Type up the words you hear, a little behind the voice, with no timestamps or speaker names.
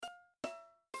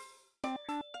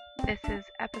This is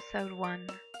episode 1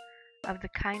 of The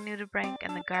Kind Nudibranch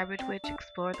and the Garbage Witch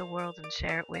explore the world and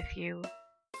share it with you.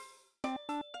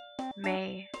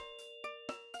 May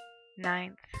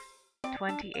 9th,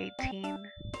 2018,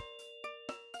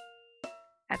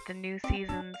 at the New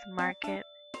Seasons Market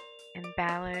in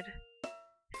Ballard,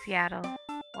 Seattle,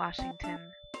 Washington,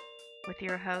 with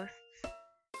your hosts,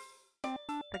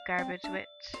 The Garbage Witch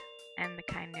and the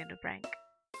Kind Nudibranch.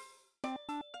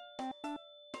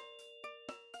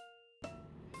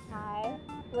 Hi.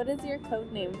 What is your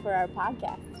code name for our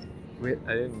podcast? We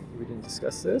didn't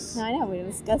discuss this? No, I know. We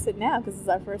didn't discuss it now because it's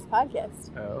our first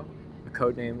podcast. Oh. A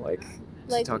code name, like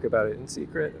Like- to talk about it in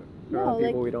secret? No, Or people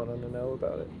like- we don't want to know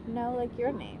about it? No, like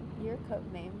your name. Your code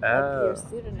name. Oh. Like your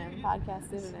pseudonym, podcast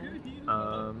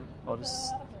pseudonym.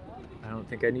 I don't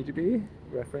think I need to be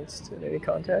referenced in any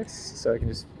context, so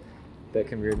that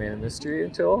can remain a mystery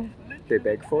until they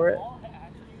beg for it.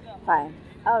 Fine.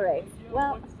 All right.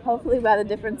 Well, hopefully by the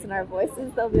difference in our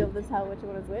voices, they'll be able to tell which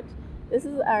one is which. This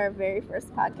is our very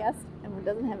first podcast, and it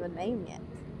doesn't have a name yet,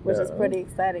 which is No. pretty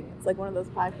exciting. It's like one of those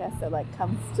podcasts that like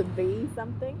comes to be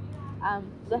something.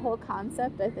 The whole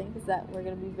concept, I think, is that we're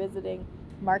going to be visiting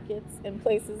markets and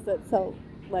places that sell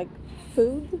like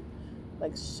food,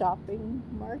 like shopping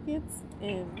markets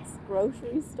and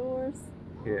grocery stores.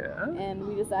 Yeah. And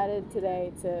we decided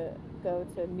today to go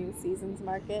to New Seasons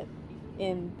Market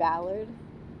in Ballard.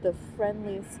 The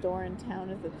friendliest store in town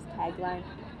is its tagline.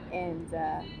 And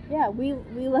we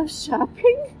love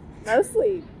shopping,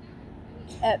 mostly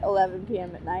at 11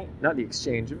 p.m. at night. Not the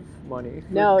exchange of money.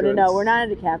 For No, goods. we're not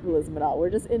into capitalism at all. We're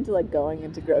just into like going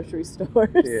into grocery stores.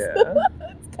 Yeah.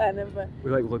 It's kind of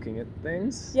We like looking at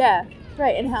things. yeah,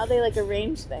 right, and how they like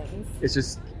arrange things. It's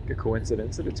just a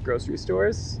coincidence that it's grocery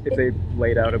stores. If they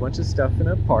laid out a bunch of stuff in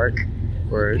a park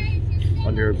or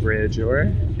under a bridge or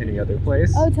any other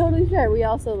place. Oh, totally fair. We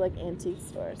also like antique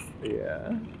stores.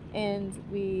 Yeah. And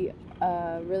we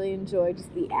really enjoy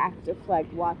just the act of like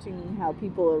watching how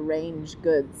people arrange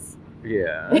goods.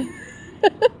 Yeah.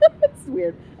 It's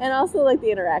weird. And also like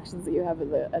the interactions that you have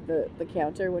at the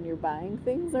counter when you're buying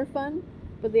things are fun.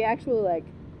 But the actual like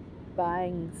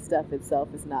buying stuff itself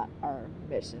is not our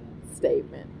mission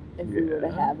statement. If we were to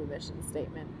Yeah. have a mission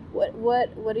statement.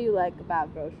 What do you like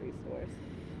about grocery stores?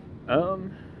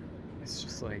 It's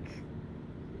just like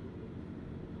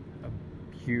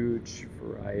a huge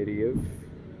variety of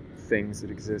things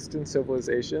that exist in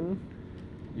civilization,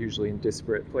 usually in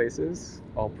disparate places,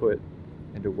 all put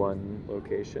into one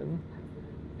location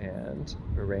and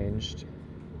arranged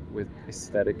with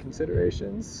aesthetic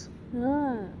considerations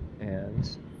Ah.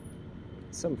 and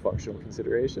some functional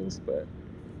considerations, but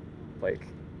like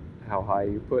how high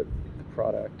you put the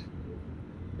product.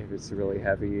 If it's really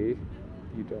heavy,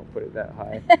 you don't put it that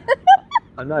high.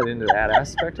 I'm not into that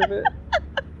aspect of it.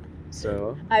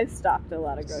 So I've stocked a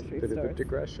lot of it's a grocery bit of a stores.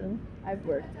 digression. I've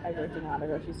worked in a lot of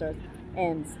grocery stores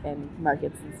and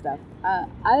markets and stuff.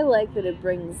 I like that it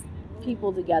brings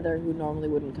people together who normally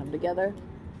wouldn't come together.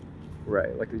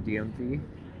 Right, like the DMV.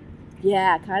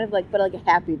 Yeah, kind of like, but like a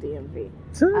happy DMV.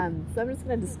 So I'm just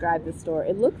gonna describe the store.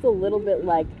 It looks a little bit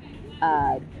like,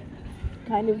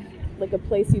 kind of like a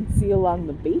place you'd see along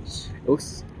the beach.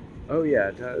 Oh yeah,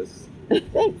 it does.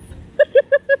 Thanks.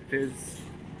 There's,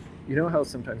 you know how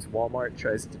sometimes Walmart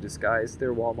tries to disguise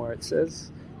their Walmarts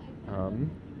as,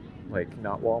 like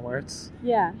not Walmarts,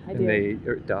 Yeah, I do. and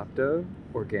they adopt a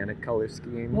organic color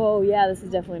scheme. Oh yeah, this is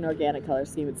definitely an organic color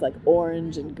scheme. It's like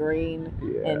orange and green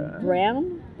Yeah. and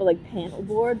brown, but like panel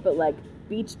board, but like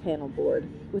beach panel board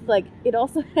with like it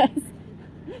also has.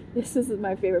 This is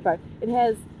my favorite part. It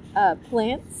has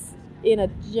plants in a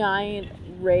giant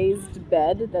raised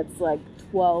bed that's like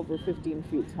 12 or 15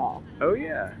 feet tall, Oh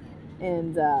yeah.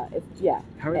 and it's yeah.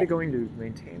 How are they going to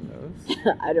maintain those?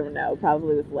 I don't know,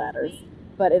 probably with ladders.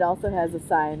 But it also has a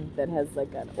sign that has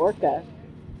like an orca,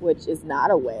 which is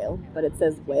not a whale, but it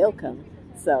says "welcome."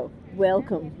 So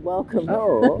welcome,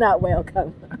 Oh. not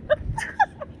welcome.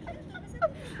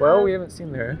 Well, we haven't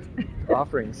seen their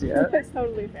offerings yet. That's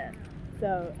totally fair.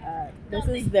 So this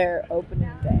is their opening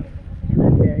day, and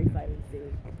I'm very excited to see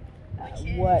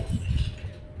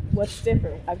what's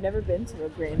different. I've never been to a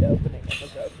grand opening of a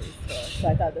grocery store, so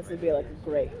I thought this would be like a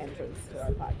great entrance to our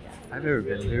podcast. I've never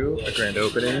been to a grand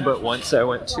opening, but once I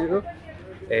went to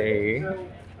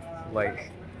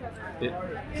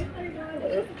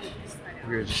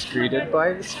we were just greeted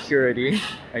by the security.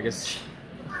 I guess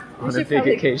on a should big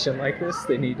probably- occasion like this,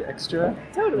 they need extra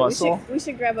Totally. muscle. We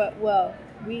should grab a. Well,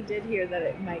 we did hear that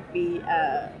it might be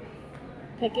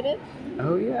picketed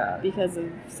Oh yeah. because of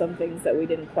some things that we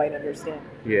didn't quite understand.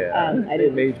 Yeah. I It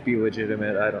didn't- may be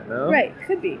legitimate, I don't know. Right,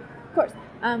 could be, of course.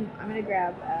 I'm gonna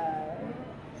grab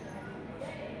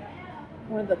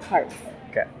one of the carts.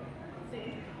 Okay.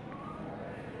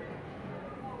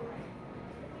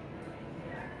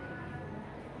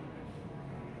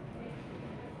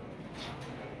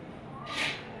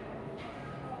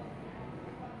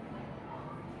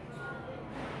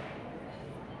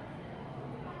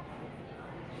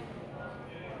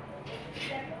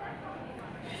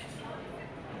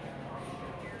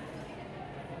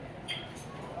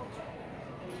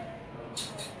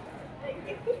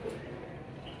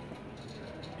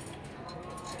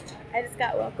 I just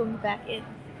got welcomed back in.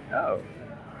 Oh.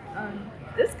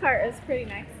 This cart is pretty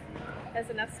nice. Has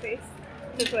enough space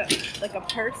to put like a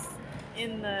purse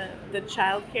in the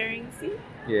child carrying seat,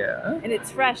 Yeah. and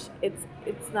it's fresh. It's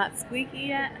not squeaky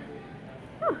yet.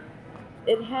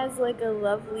 It has like a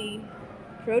lovely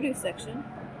produce section.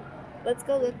 Let's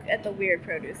go look at the weird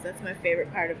produce. That's my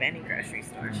favorite part of any grocery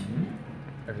store.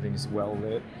 Mm-hmm. Everything's well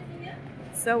lit.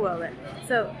 So well lit.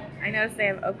 So I noticed they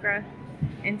have okra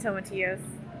and tomatillos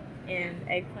and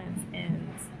eggplants and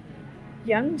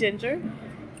young ginger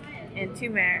and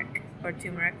turmeric,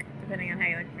 depending on how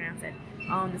you like to pronounce it,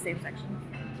 all in the same section.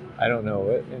 I don't know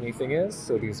what anything is,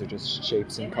 so these are just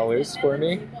shapes and colors for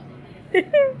me.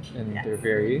 And Yes. they're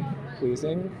very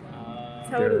pleasing.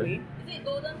 Totally.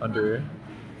 They're under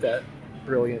that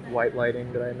brilliant white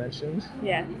lighting that I mentioned.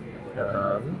 Yeah.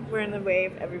 We're in the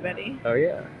wave, everybody. Oh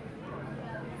yeah.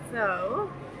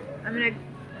 So I'm gonna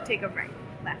take a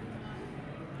left.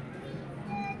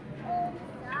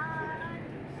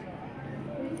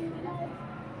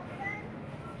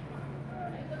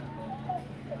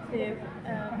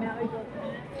 Now we go.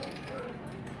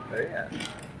 Oh yeah.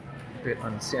 A bit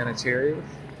unsanitary.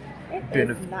 It Bin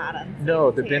is of- not unsanitary.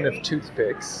 No, the bin of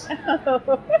toothpicks.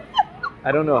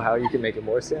 I don't know how you can make it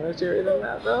more sanitary than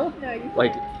that though. No, you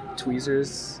Like can't.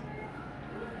 tweezers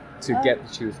to get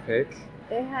the toothpick.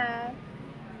 They have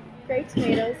great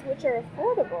tomatoes, which are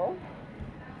affordable,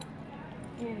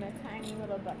 in a tiny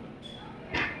little bucket.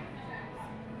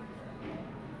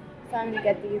 So I'm gonna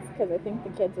get these because I think the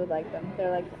kids would like them.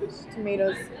 They're like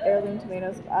tomatoes, heirloom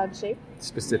tomatoes of odd shape.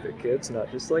 Specific kids,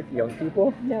 not just like young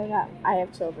people. No, not. I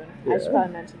have children. I should Yeah.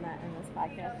 probably mention that in this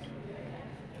podcast.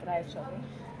 But I have children.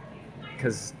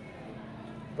 Because,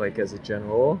 like, as a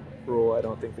general rule, I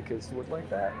don't think the kids would like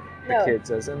that. The No.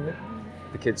 kids, as in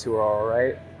the kids who are all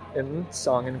right in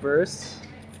song and verse.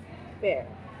 Fair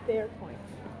point.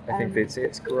 I think they'd say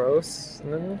it's gross,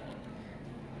 and then,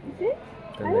 Is it?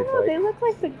 then I they'd don't know. They like.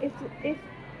 look like if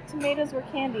tomatoes were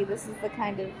candy, this is the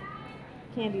kind of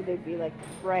candy they'd be like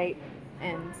bright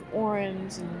and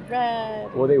orange and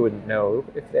red. Well, they wouldn't know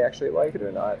if they actually like it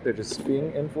or not. They're just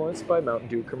being influenced by Mountain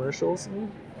Dew commercials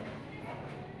and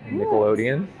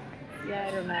Nickelodeon. Yeah,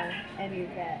 I don't know any of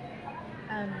that.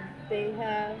 They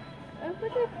have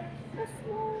like a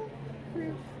small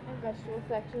fruit and vegetable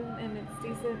section, and it's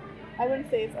decent. I wouldn't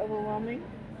say it's overwhelming.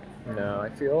 No, I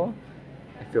feel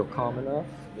calm enough.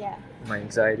 Yeah. My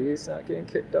anxiety is not getting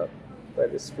kicked up by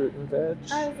this fruit and veg.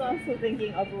 I was also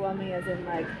thinking overwhelming as in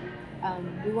like,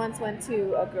 we once went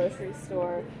to a grocery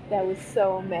store that was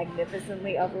so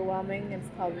magnificently overwhelming. It's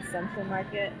called the Central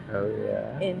Market Oh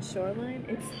yeah. in Shoreline.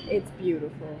 It's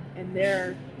beautiful, and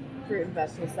their fruit and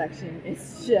vegetable section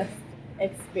is just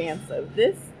expansive.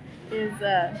 This is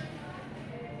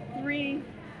 3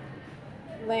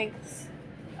 lengths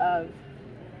of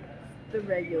the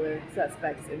regular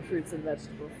suspects in fruits and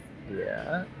vegetables.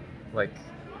 Yeah, like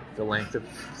the length of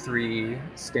 3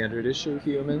 standard issue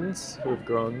humans who have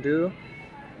grown to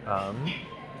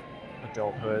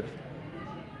adulthood.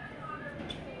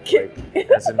 Like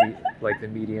as like the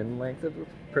median length of a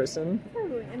person.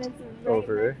 Totally, and it's right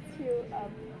Over. next to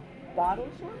a bottle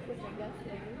shop, which I guess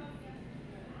they use,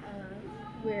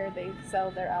 where they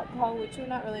sell their alcohol, which we're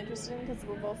not really interested in because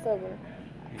we're both sober.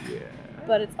 Yeah.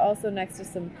 But it's also next to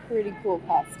some pretty cool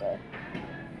pasta.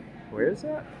 Where is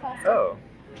that? Pasta. Oh,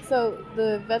 So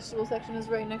the vegetable section is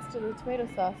right next to the tomato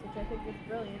sauce, which I think is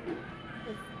brilliant.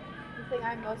 'Cause the thing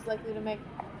I'm most likely to make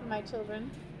for my children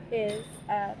is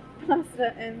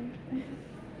pasta and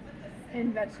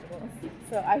vegetables.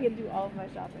 So I can do all of my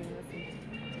shopping in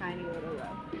this tiny little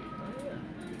row.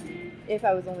 If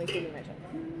I was only feeding my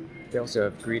children. they also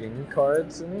have greeting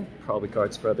cards and probably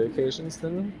cards for other occasions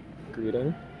than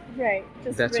greeting. Right.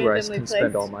 Just That's where I randomly can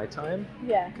spend placed. all my time.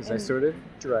 Yeah. Because I and- sort of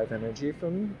derive energy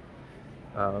from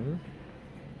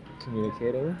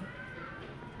communicating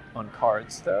on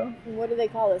cards, though. What do they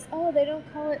call this? Oh, they don't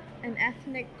call it an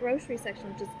ethnic grocery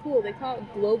section, which is cool. They call it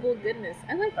global goodness.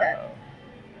 I like that. Oh.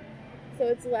 So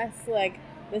it's less like,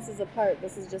 this is a part,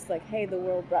 this is just like, hey, the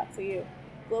world brought to you.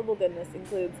 Global goodness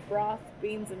includes broth,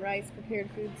 beans and rice, prepared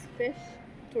foods, fish,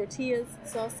 tortillas,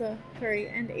 salsa, curry,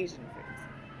 and Asian foods.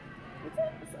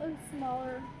 It's a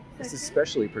smaller This is section.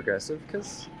 especially progressive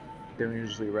because they don't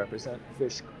usually represent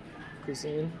fish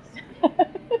cuisine.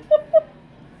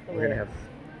 We're gonna have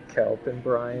kelp and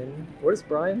brine. What is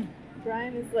brine?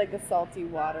 Brine is like a salty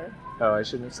water. Oh, I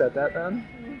shouldn't have said that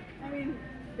then. I mean,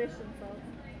 fish and salt.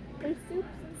 There's soups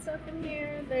and stuff in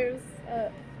here. There's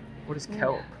What is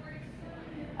kelp?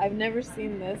 I've never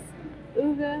seen this.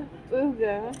 Ooga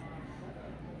booga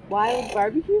wild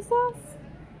barbecue sauce?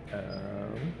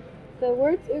 The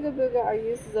words ooga booga are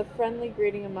used as a friendly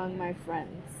greeting among my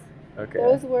friends. Okay.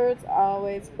 Those words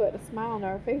always put a smile on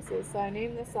our faces, so I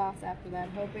named the sauce after that,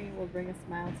 hoping it will bring a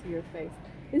smile to your face.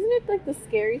 Isn't it like the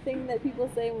scary thing that people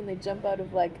say when they jump out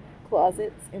of like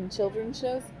closets in children's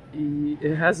shows?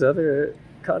 It has other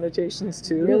connotations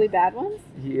too. Really bad ones?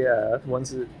 Yeah,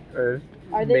 ones that are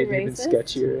they maybe even racist?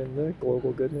 sketchier in the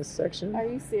global goodness section. Are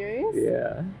you serious?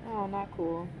 Yeah. Oh, not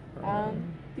cool.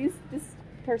 This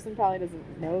person probably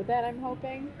doesn't know that, I'm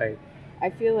hoping. I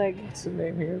feel like What's the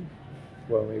name here?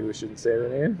 Well, maybe we shouldn't say the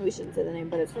name. we shouldn't say the name,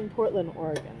 but it's from Portland,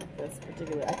 Oregon. This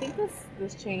particular, I think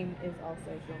this chain is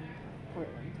also from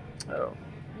Portland. Oh.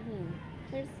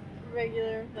 There's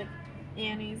regular like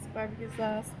Annie's barbecue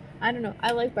sauce. I don't know.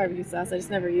 I like barbecue sauce. I just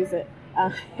never use it.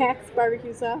 Hack's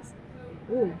barbecue sauce.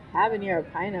 Ooh, habanero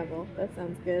pineapple. That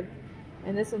sounds good.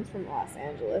 And this one's from Los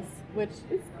Angeles, which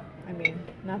is, I mean,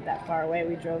 not that far away.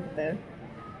 We drove there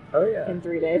Oh yeah. in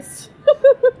 3 days.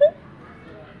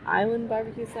 Island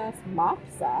barbecue sauce, mop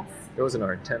sauce. It wasn't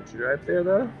our intent to drive there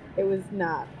though. It was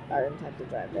not our intent to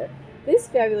drive there. This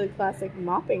fabulous classic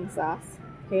mopping sauce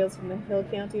hails from the Hill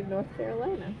County of North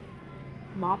Carolina.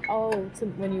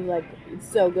 When you like, it's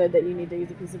so good that you need to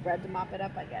use a piece of bread to mop it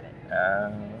up. I get it.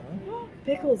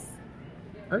 Pickles.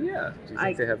 Oh yeah. Do you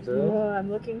think they have the? I'm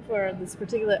looking for this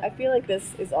particular. I feel like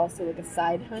this is also like a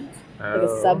side hunt, like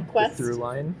Oh, a sub quest. the through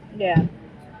line. Yeah,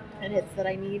 and it's that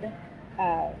I need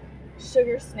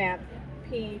sugar snap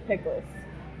pea pickles,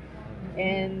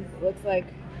 and it looks like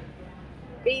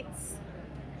beets,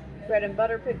 bread and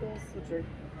butter pickles, which are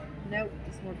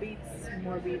just more beets, and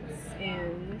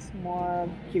more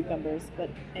cucumbers,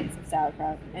 and some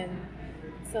sauerkraut, and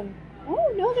some.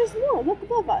 Oh no, there's more. Look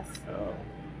above us. Oh.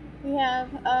 We have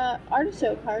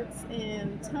artichoke hearts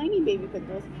and tiny baby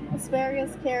pickles,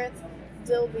 asparagus, carrots,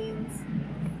 dill beans.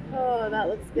 Oh, that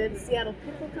looks good. Seattle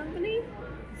Pickle Company.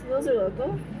 So those are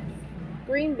local.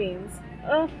 Green beans.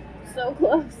 Oh, so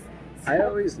close. I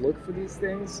always look for these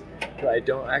things, but I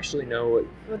don't actually know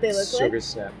What they look sugar like?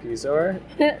 snap peas are.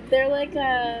 They're like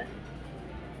have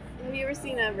you ever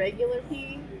seen a regular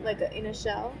pea, like in a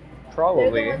shell?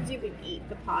 Probably. They're the ones you can eat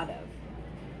the pod of.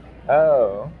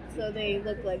 Oh. So they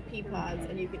look like pea pods,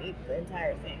 and you can eat the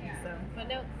entire thing. So, but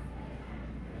no.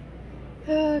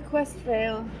 Quest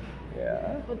fail.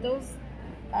 Yeah. But those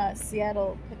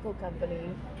Seattle Pickle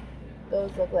Company,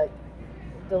 those look like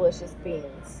delicious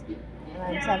beans, and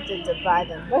I'm tempted to buy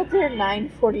them. But they're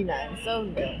 $9.49, so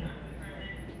no.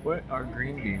 What are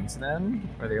green beans then?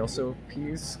 Are they also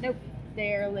peas? Nope,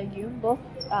 they're legume. Both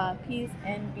peas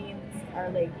and beans are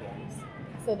legumes,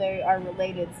 so they are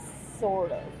related,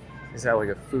 sort of. Is that like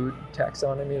a food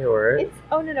taxonomy or? It's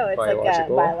like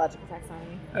biological? a biological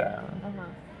taxonomy. Yeah.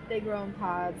 They grow in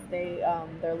pods.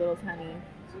 Their little tiny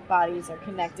bodies are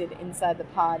connected inside the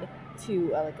pod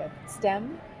to like a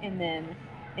stem, and then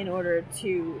in order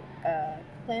to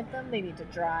plant them, they need to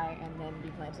dry and then be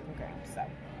planted in the ground. So,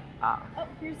 oh,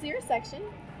 here's your section.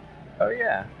 Oh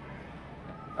yeah.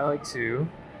 I like to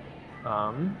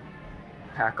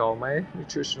pack all my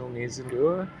nutritional needs into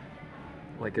a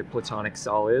platonic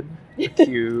solid, a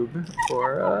cube,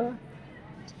 or a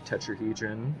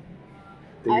tetrahedron.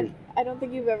 I don't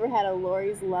think you've ever had a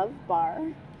Lori's Love bar.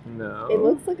 No. It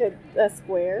looks like a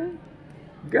square.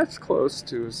 Gets close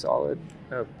to a solid,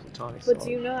 platonic solid. But do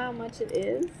you know how much it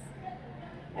is?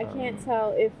 I can't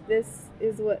tell if this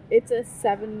is what... It's a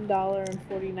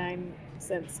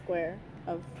 $7.49 square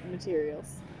of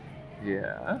materials.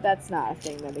 Yeah. That's not a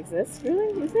thing that exists,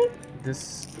 really, you think?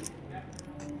 This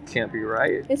can't be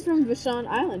right. It's from Vashon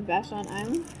Island,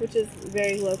 which is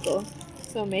very local.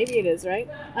 So maybe it is, right?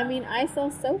 I mean, I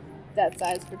sell soap that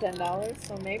size for $10,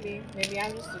 so maybe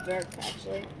I'm just a jerk,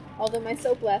 actually. Although my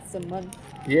soap lasts a month.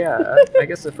 Yeah, I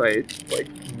guess if I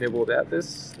nibbled at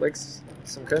this like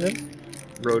some kind of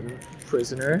rodent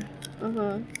prisoner.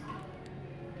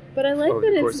 But I like Over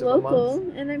the that course it's of a local,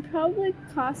 month. and it probably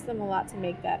cost them a lot to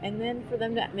make that. And then for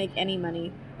them to make any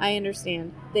money, I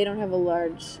understand they don't have a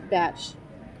large batch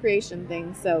creation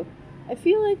thing. So I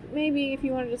feel like maybe if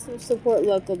you wanted to support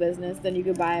local business, then you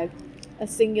could buy a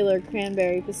singular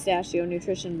cranberry pistachio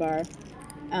nutrition bar,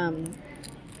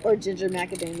 or ginger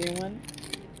macadamia one.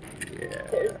 Yeah.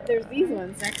 There's there's these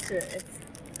ones next to it.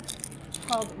 It's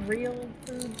called Real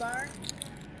Food Bar.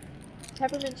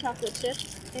 Peppermint chocolate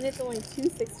chips, and it's only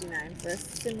 $2.69 for a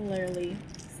similarly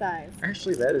sized.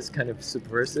 Actually, that is kind of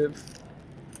subversive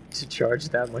to charge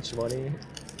that much money,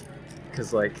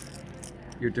 because like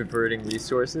you're diverting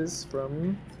resources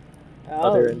from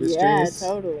other industries. Yeah,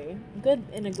 totally. Good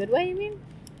in a good way, you mean?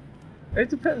 It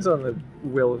depends on the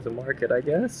will of the market, I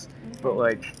guess. Okay. But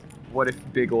like, what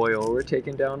if Big Oil were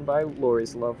taken down by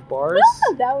Lori's Love Bars?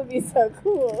 That would be so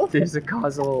cool. There's a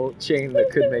causal chain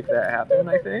that could make that happen,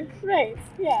 I think. Right,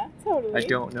 yeah, totally. I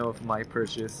don't know if my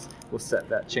purchase will set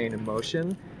that chain in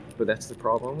motion, but that's the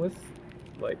problem with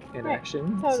like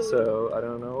inaction. Right, totally. So I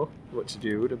don't know what to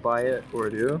do to buy it or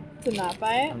do. To not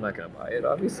buy it? I'm not gonna buy it,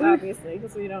 obviously. Obviously,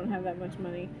 because we don't have that much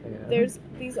money. Yeah.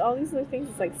 There's all these other things.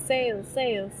 It's like sale,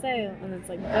 and it's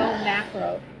like Go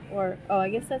Macro, or I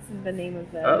guess that's the name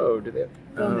of the. Oh, do they?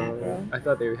 Go Macro. I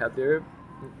thought they had their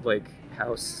like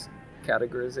house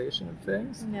categorization of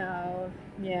things. No,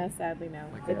 yeah, sadly no.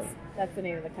 Like That's the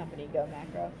name of the company, Go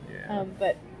Macro. Yeah.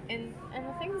 But and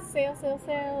the thing's sale.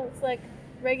 It's like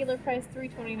regular price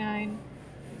 $3.29,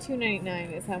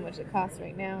 $2.99 is how much it costs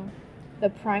right now. The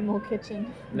Primal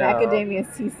Kitchen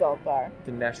Macadamia Sea Salt Bar.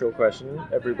 The natural question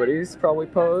everybody's probably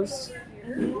posed.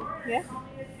 Yeah.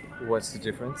 What's the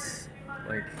difference?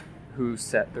 Like, who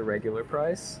set the regular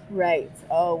price? Right.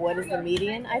 Oh, what is the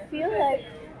median? I feel like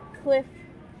Cliff,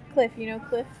 you know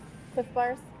Cliff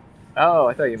Bars? Oh,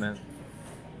 I thought you meant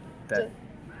that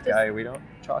Just- guy we don't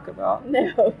talk about.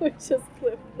 No, it's just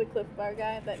Cliff, the Cliff Bar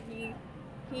guy, but he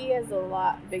has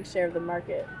a big share of the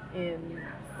market in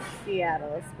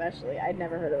Seattle, especially. I'd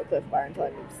never heard of a Cliff Bar until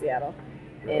I moved to Seattle.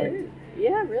 Really? And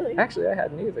yeah, really. Actually, I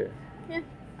hadn't either. Yeah,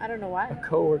 I don't know why. A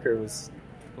coworker was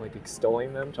like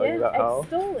extolling them, talking about how.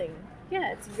 Extolling.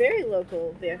 Yeah, it's very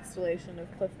local, the extolation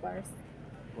of Cliff Bars.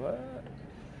 What?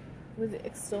 Was it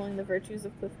extolling the virtues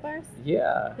of Cliff Bars?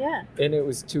 Yeah. Yeah. And it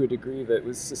was to a degree that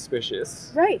was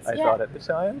suspicious. Right, I thought at the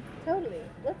time. Totally.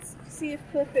 Let's see if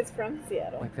Cliff is from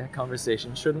Seattle. Like, that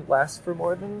conversation shouldn't last for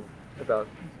more than about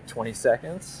 20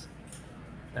 seconds.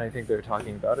 And I think they were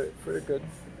talking about it for a good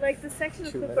Like the section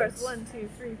of 2 Cliff minutes. Bars 1, 2,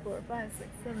 3, 4, 5, 6,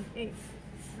 7, 8,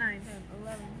 9, 10,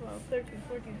 11, 12, 13,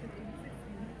 14, 15, 16,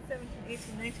 17,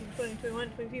 18, 19, 20, 21,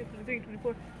 22, 23,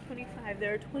 24, 25.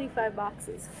 There are 25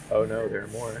 boxes. Oh no, there are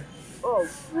more. Oh,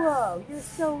 whoa, you're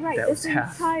so right. That This was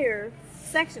half. entire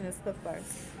section is Cliff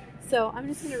Bars. So I'm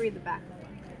just going to read the back.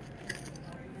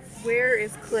 Where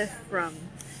is Cliff from?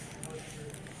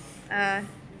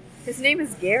 His name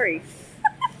is Gary.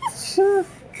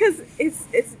 Because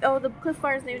the Cliff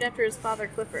Bar is named after his father,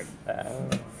 Clifford.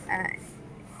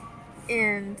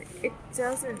 And it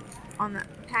doesn't, on the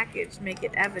package, make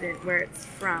it evident where it's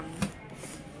from.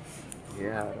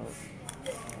 Yeah, I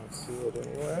don't see it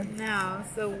anywhere. No,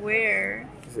 so where?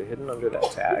 Is it hidden under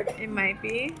that tag? It might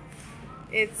be.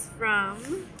 It's from...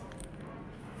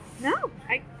 No,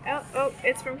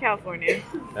 it's from California.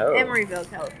 Oh. Emeryville,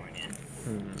 California.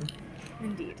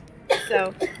 Indeed.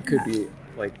 So... Could be,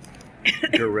 like,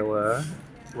 guerrilla,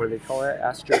 what do they call it?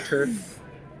 AstroTurf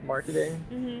marketing?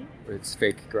 Mm-hmm. Where it's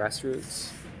fake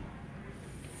grassroots.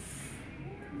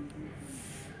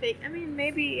 Fake. I mean,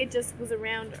 maybe it just was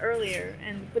around earlier.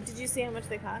 But did you see how much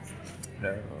they cost?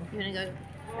 No. You want to go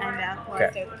find out while Okay.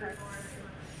 I stay with her?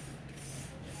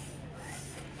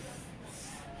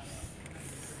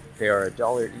 They are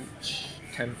 $1 each,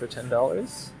 10 for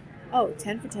 $10. Oh,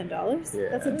 10 for $10? Yeah.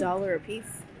 That's $1 a piece.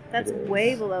 That's It is.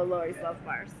 way below Lori's Love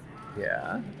Bars.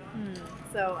 Yeah.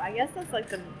 So I guess that's like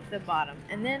the bottom.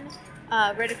 And then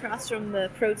right across from the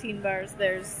protein bars,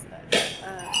 there's...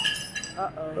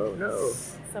 Oh no.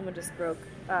 Someone just broke...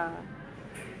 I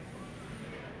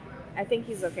think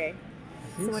he's okay.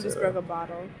 Someone just broke a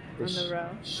bottle They on the row.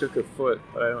 Shook a foot,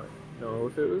 but I don't know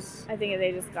if it was. I think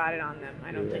they just got it on them.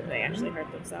 I don't think they Yeah. actually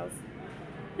hurt themselves.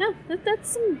 No,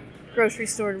 that's some grocery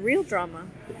store real drama.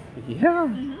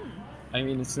 Yeah. I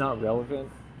mean, it's not relevant,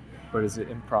 but is it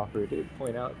improper to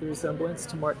point out the resemblance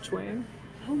to Mark Twain?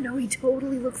 Oh no, he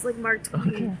totally looks like Mark Twain.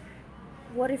 Okay.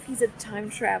 What if he's a time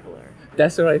traveler?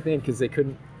 That's what I think, because they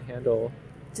couldn't handle.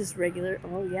 Just regular.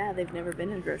 Oh yeah, they've never been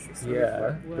in a grocery store Yeah.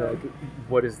 before. They're like,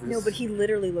 what is this? No, but he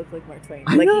literally looked like Mark Twain.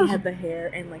 I Like know. he had the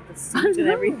hair and like the I suit and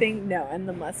know. everything. No, and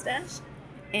the mustache.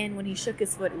 And when he shook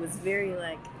his foot, it was very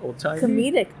like Old-timey?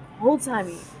 comedic, old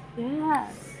timey. Yeah.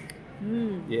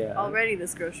 Yeah. Already,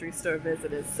 this grocery store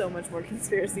visit is so much more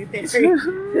conspiracy theory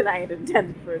than I had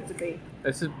intended for it to be.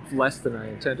 This is less than I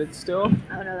intended still.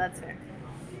 Oh no, that's fair.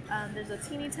 There's a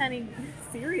teeny tiny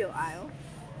cereal aisle.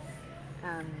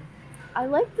 I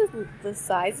like the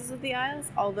sizes of the aisles,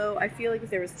 although I feel like if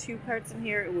there was 2 carts in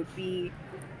here, it would be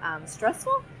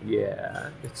stressful. Yeah,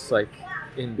 it's like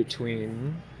in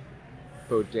between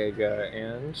bodega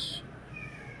and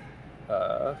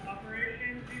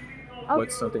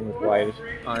what's something with wide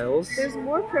aisles? There's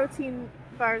more protein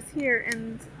bars here,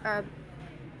 and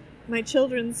my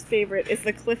children's favorite is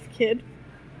the Cliff Kid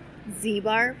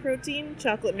Z-Bar protein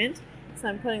chocolate mint. So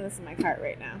I'm putting this in my cart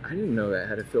right now. I didn't know that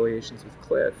had affiliations with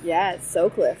Cliff. Yeah, it's so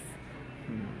Cliff.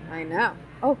 I know.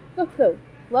 Oh, look though.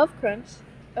 Love Crunch.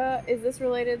 Is this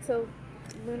related to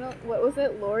Luna? What was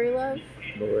it? Lori Love?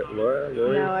 Laura?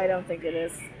 No, I don't think it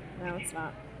is. No, it's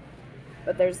not.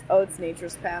 But it's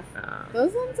Nature's Path.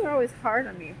 Those ones are always hard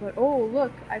on me. But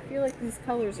look, I feel like these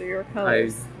colors are your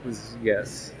colors.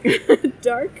 Yes.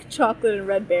 Dark chocolate and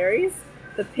red berries.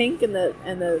 The pink and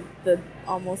the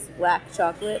almost black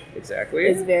chocolate. Exactly.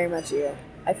 Is very much you.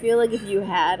 I feel like if you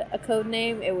had a code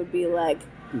name, it would be like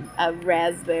a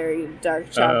raspberry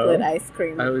dark chocolate ice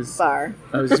cream bar.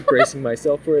 I was just bracing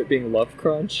myself for it being Love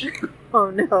Crunch.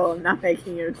 Oh no, I'm not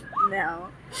making you. No,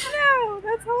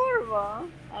 that's horrible.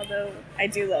 Although I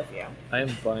do love you. I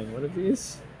am buying one of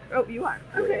these. Oh, you are?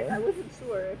 Okay, Yeah. I wasn't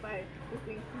sure if I was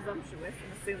being presumptuous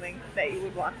in assuming that you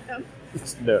would want them.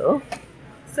 No.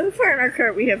 So far in our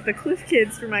cart, we have the Cliff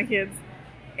Kids for my kids,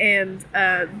 and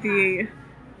the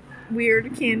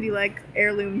weird candy-like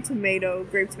heirloom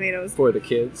grape tomatoes For the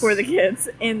kids.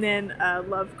 and then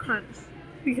Love Crunch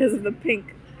because of the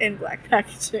pink and black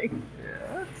packaging.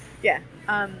 Yeah.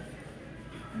 Yeah.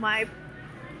 My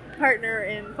partner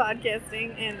in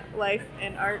podcasting and life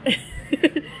and art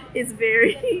is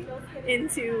very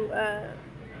into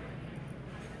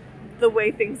the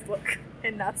way things look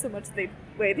and not so much the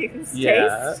way things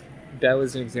taste. That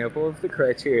was an example of the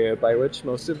criteria by which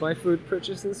most of my food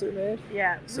purchases are made.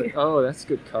 Yeah. So, that's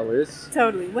good colors.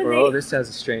 Totally. This has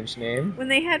a strange name. When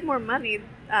they had more money,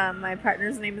 my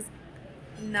partner's name is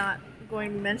not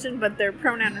going to be mentioned, but their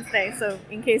pronoun is they. So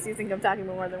in case you think I'm talking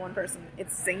about more than one person,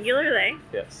 it's singular they.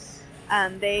 Yes.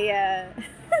 They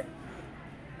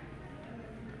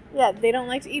don't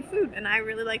like to eat food, and I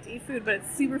really like to eat food, but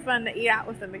it's super fun to eat out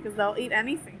with them because they'll eat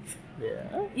anything.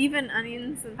 Yeah. Even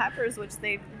onions and peppers, which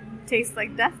they taste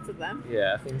like death to them.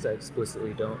 Yeah, things I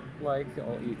explicitly don't like,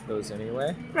 I'll eat those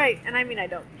anyway. Right, and I mean, I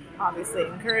don't obviously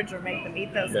encourage or make them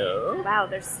eat those. No. Wow,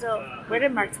 they're still... Where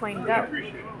did Mark Twain go?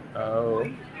 Oh,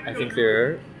 I think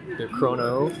their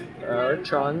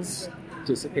chronotrons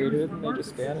dissipated and they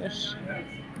just vanished.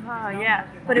 Oh, yeah.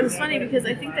 But it was funny because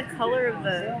I think the color of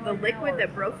the liquid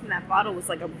that broke from that bottle was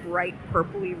like a bright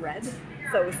purpley red.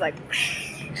 So it was like...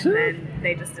 and then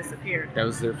they just disappeared. That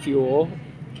was their fuel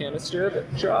canister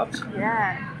that dropped.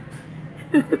 Yeah.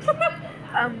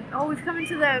 We've come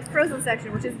into the frozen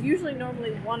section, which is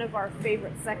normally one of our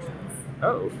favorite sections.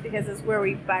 Oh. Because it's where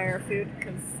we buy our food,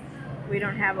 because we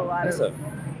don't have a lot That's of... a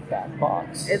fat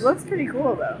box. It looks pretty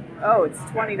cool, though. Oh, it's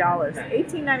 $20.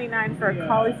 $18.99 for a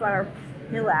cauliflower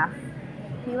pilaf.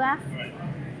 Pilaf?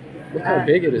 Look how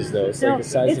big it is, though. It's like the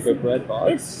size of a bread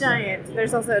box. It's giant.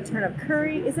 There's also a turnip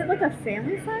curry. Is it like a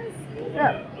family size?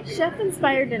 Yeah.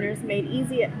 Chef-inspired dinners made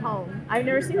easy at home. I've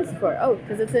never seen this before. Oh,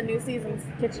 because it's a New Seasons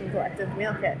Kitchen Collective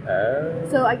meal kit.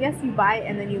 So I guess you buy it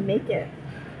and then you make it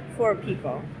for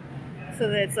people. So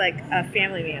that it's like a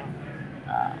family meal.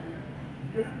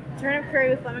 With turnip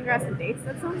curry with lemongrass and dates.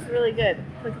 That sounds really good.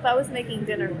 Like if I was making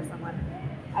dinner for someone,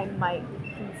 I might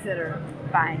consider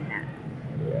buying that.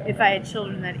 Yeah. If I had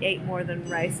children that ate more than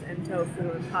rice and tofu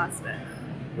and pasta.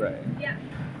 Right. Yeah.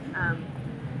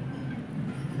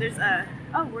 There's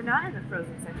we're not in the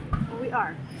frozen section. Well, we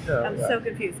are. No, I'm so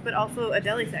confused. But also a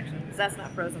deli section, because that's not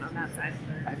frozen on that side.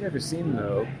 I've never seen,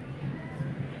 though,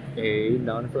 a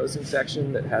non-frozen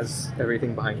section that has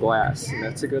everything behind glass, and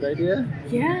that's a good idea.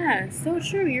 Yeah, so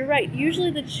true. You're right. Usually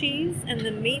the cheese and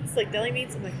the meats, like deli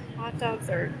meats and like hot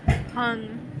dogs, are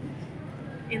hung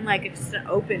in like just an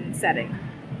open setting.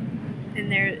 And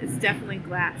there is definitely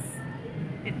glass.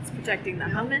 It's protecting the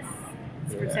hummus.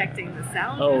 It's protecting the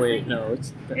salad. Oh wait, no,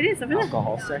 it's the It is over there.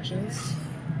 alcohol sections.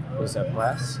 Those have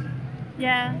glass.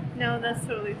 Yeah, no, that's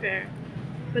totally fair.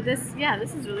 But this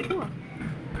is really cool.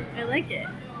 I like it.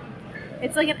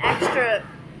 It's like an extra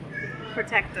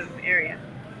protective area.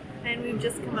 And we've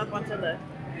just come up onto the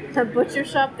butcher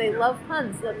shop. They love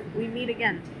puns. Look, we meet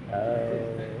again.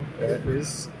 That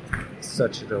is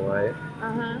such a delight.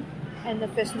 Uh-huh. And the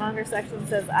fishmonger section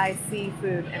says I see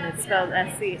food, and it's spelled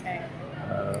S-C-A.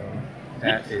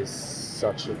 That is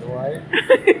such a delight.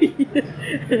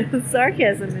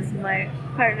 Sarcasm is my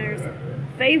partner's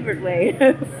favorite way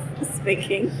of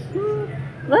speaking.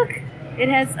 Look, it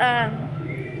has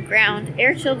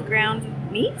air-chilled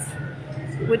ground meat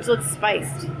which looks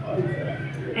spiced.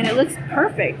 And it looks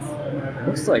perfect. It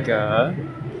looks like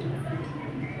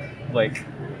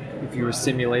if you were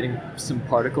simulating some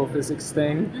particle physics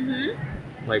thing,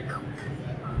 like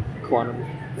quantum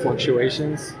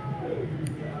fluctuations.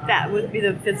 That would be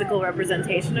the physical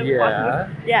representation of Yeah.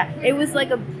 quantum. Yeah, it was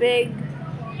like a big,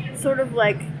 sort of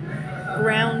like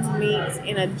ground meat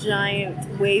in a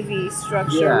giant wavy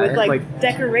structure with like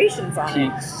decorations on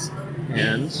peaks it.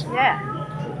 And yeah.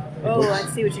 Oh, I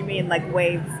see what you mean, like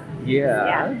waves.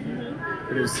 Yeah.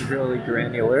 It is really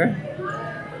granular.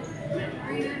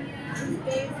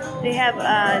 They have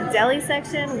a deli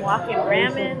section, walk-in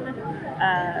ramen,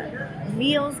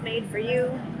 meals made for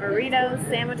you, burritos,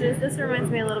 sandwiches. This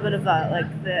reminds me a little bit of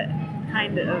like the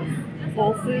kind of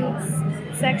Whole Foods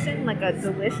section, like a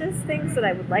delicious things that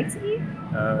I would like to eat,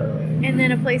 and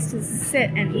then a place to sit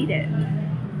and eat it,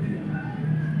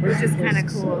 which is kind of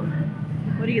cool.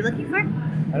 What are you looking for?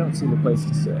 I don't see the place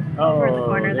to sit. Over in the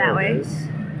corner that way. Is.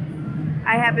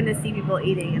 I happened to see people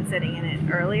eating and sitting in it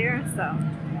earlier,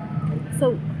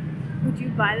 so would you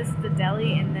buy this at the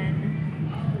deli and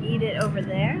then eat it over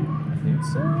there? I think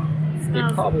so. Smells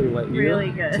They'd probably let you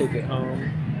really good. take it home.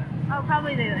 Oh,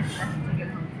 probably they let you take it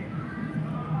home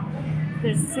too.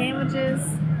 There's sandwiches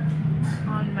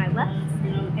on my left,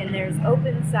 and there's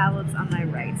open salads on my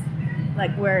right.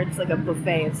 Like where it's like a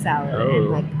buffet of salad, and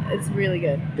like it's really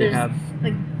good. They There's have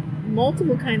like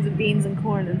multiple kinds of beans and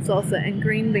corn and salsa and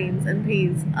green beans and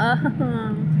peas.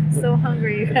 So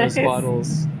hungry, you guys. Those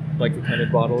bottles, like the kind of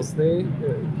bottles they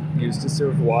use to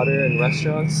serve water in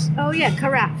restaurants. Oh yeah,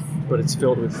 carafes. But it's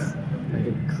filled with, I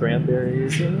think,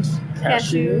 cranberries and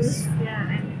cashews. Yeah,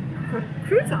 and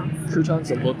croutons. Croutons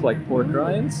that look like pork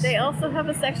rinds. They also have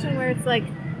a section where it's like,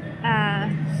 let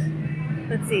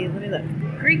me look.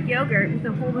 Greek yogurt with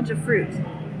a whole bunch of fruit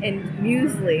and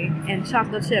muesli and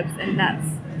chocolate chips and nuts.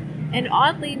 And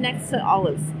oddly next to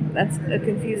olives. That's a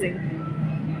confusing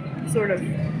sort of...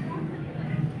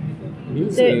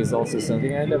 Muesli is also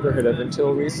something I never heard of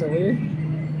until recently.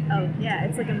 Oh, yeah,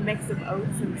 it's like a mix of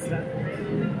oats and stuff.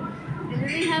 And then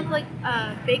they have like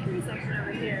a bakery section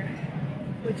over here,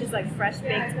 which is like fresh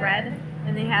baked bread.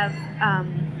 And they have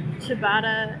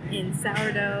ciabatta and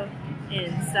sourdough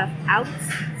and stuff out,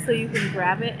 so you can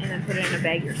grab it and then put it in a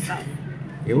bag yourself.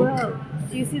 Whoa.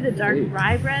 Do you see the dark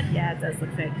rye bread? Yeah, it does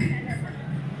look fake.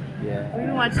 Yeah. We've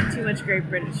been watching too much Great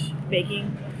British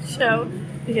Baking Show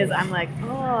because I'm like,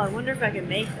 oh, I wonder if I can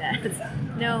make that.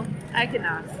 No, I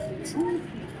cannot.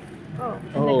 Oh,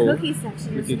 and the cookie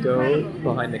section is we could go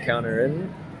behind the counter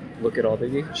and look at all the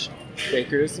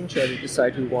bakers and try to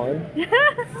decide who won.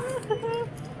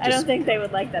 I don't think they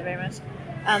would like that very much.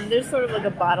 There's sort of like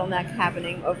a bottleneck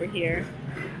happening over here.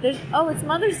 It's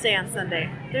Mother's Day on Sunday.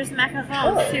 There's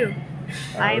macarons too.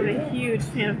 I am a huge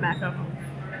fan of macarons.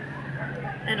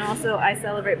 And also, I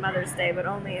celebrate Mother's Day, but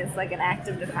only as like an act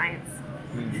of defiance.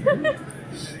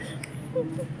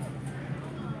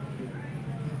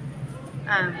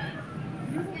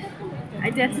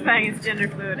 Identifying as gender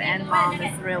fluid and mom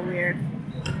is real weird,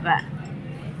 but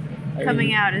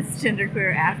coming out as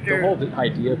genderqueer after. The whole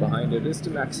idea behind it is to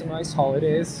maximize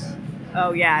holidays.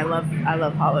 Oh yeah, I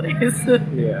love holidays.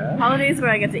 Yeah. Holidays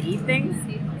where I get to eat things.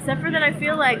 Except for that, I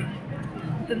feel like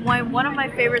one of my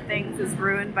favorite things is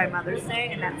ruined by Mother's Day,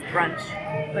 and that's brunch.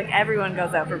 Like everyone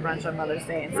goes out for brunch on Mother's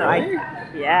Day, and so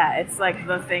it's like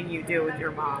the thing you do with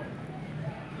your mom.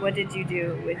 What did you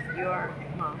do with your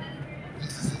mom?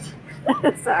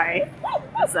 Sorry.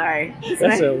 That's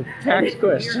a fact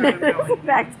question. It's a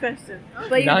fact question.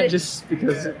 But Not just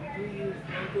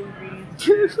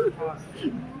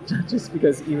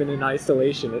because even in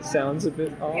isolation it sounds a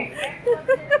bit off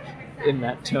in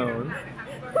that tone.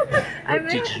 What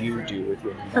did you do with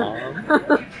your mom?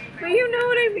 But you know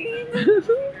what I mean.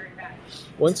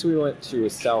 Once we went to a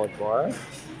salad bar.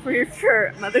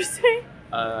 For Mother's Day?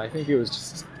 I think it was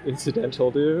just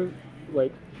incidental to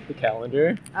like the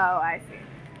calendar. Oh, I see.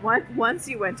 Once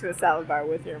you went to a salad bar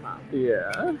with your mom.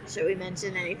 Yeah. Should we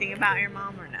mention anything about your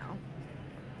mom or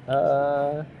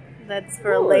no? That's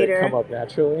for will later. It come up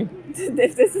naturally.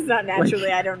 If this is not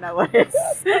naturally, I don't know what is.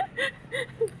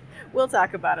 We'll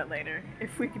talk about it later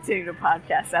if we continue to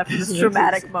podcast after this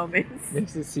dramatic moment.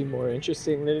 Makes it seem more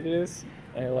interesting than it is.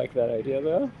 I like that idea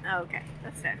though. Okay,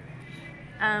 that's fair.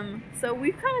 So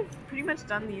we've kind of pretty much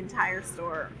done the entire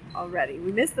store already.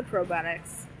 We missed the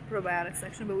probiotics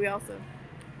section, but we also,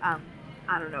 I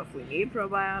don't know if we need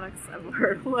probiotics. I've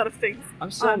heard a lot of things.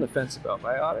 I'm still on the fence about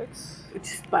biotics.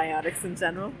 Just biotics in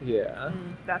general? Yeah.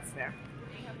 That's fair.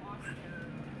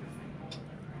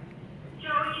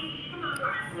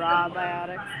 Raw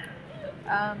biotics.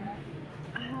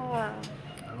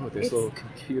 Oh, there's It's- a little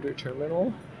computer terminal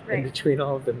in Right. between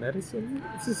all of the medicine.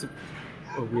 This is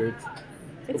a weird.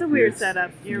 It's a weird s-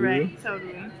 setup. You're view. right.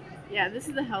 Totally. Yeah, this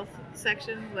is the health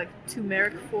section, like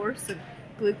turmeric force and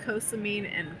glucosamine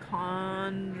and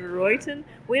chondroitin.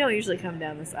 We don't usually come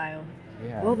down this aisle.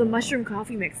 Yeah. Well, the I know. mushroom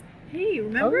coffee mix. Hey,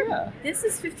 remember? Oh yeah. This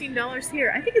is $15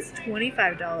 here. I think it's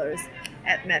 $25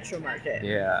 at Metro Market.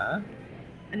 Yeah.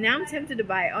 And now I'm tempted to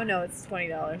buy it. Oh no, it's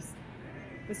 $20.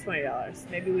 It's $20.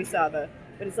 Maybe we saw but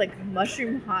it's like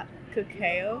mushroom hot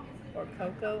cacao or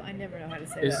cocoa. I never know how to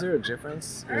say Is that. there a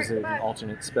difference? All right, Is there goodbye. an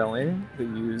alternate spelling that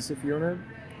you use if you want to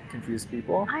confuse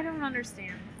people? I don't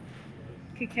understand.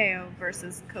 Cacao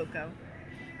versus cocoa.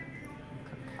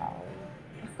 Cacao.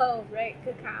 Oh, right,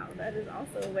 cacao. That is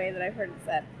also a way that I've heard it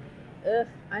said. Ugh,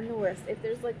 I'm the worst. If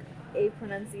there's like a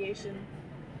pronunciation,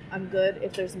 I'm good.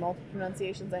 If there's multiple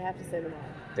pronunciations, I have to say them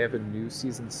all. They have a new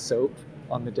season soap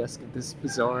on the desk of this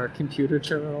bizarre computer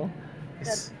terminal.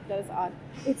 That is odd.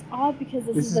 It's odd because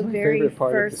this is the my very favorite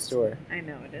part first. of the store. I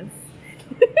know it is.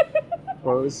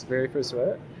 What was the very first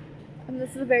what? And this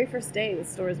is the very first day the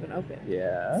store has been open.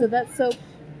 Yeah. So that soap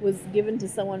was given to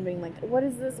someone being like, "What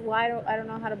is this? Why don't I don't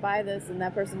know how to buy this?" And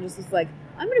that person just was like,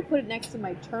 "I'm going to put it next to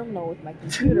my terminal with my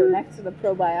computer next to the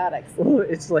probiotics." Well,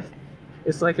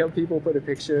 it's like how people put a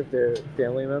picture of their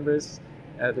family members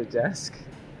at a desk.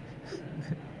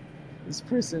 This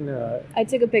person, I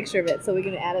took a picture of it so we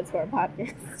can add it to our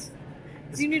podcast.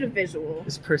 Do you need a visual?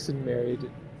 this person married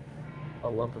a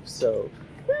lump of soap.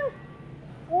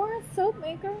 Or a soap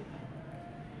maker?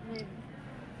 I mean,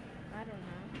 I don't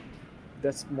know.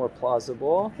 That's more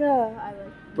plausible. I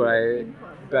like. But I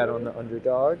bet on the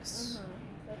underdogs.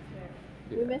 That's fair.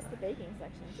 Yeah. We missed the baking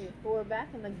section too. But we're back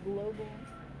in the global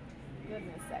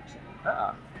goodness section.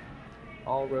 Ah,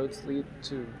 all roads lead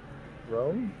to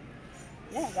Rome.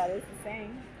 Yeah, that is the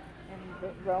saying.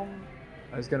 And Rome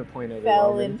I was gonna point out a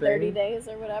fell Roman in 30 thing. days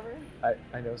or whatever. I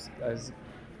know. I was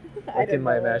I like don't in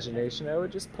my know. imagination, I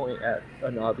would just point at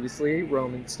an obviously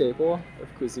Roman staple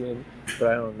of cuisine, but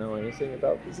I don't know anything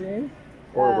about cuisine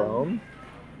or Rome.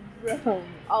 Rome.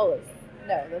 Olive.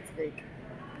 No, that's Greek.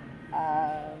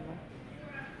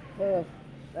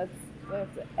 That's. We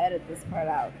have to edit this part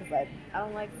out because I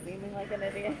don't like seeming like an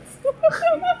idiot.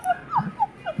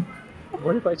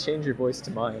 What if I change your voice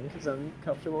to mine because I'm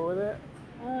comfortable with it?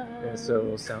 And so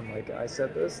it'll sound like I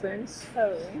said those things.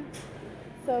 Totally.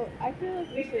 So I feel like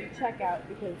we should check out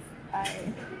because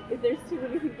if there's too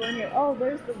many people in here. Oh,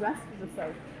 there's the rest of the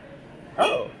soap.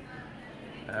 Oh.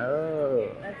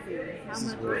 Let's see. How This is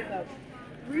much weird. is soap?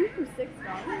 3 for $6.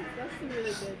 That's a really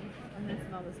good. I'm gonna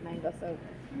smell this mango soap.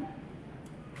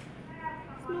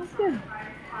 Smells good.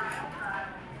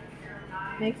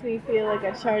 Makes me feel like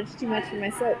I charge too much for my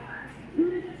soap.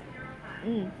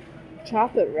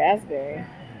 Chocolate raspberry.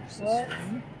 What?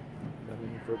 Lemon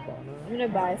I'm verbena. gonna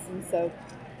buy some soap.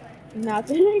 Not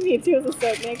that I need to as a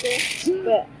soap maker,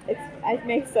 but I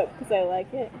make soap because I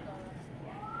like it.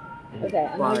 Okay,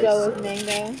 I'm gonna go with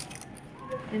mango.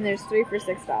 And there's 3 for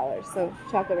 $6. So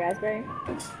chocolate raspberry.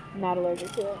 I'm not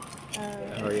allergic to it.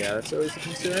 Oh yeah, that's always a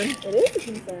concern. It is a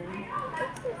concern.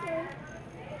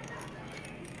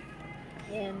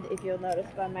 And if you'll notice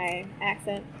by my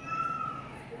accent,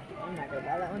 I'm not gonna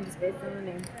buy that one just based on the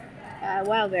name.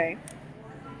 Wildberry.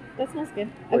 That smells good.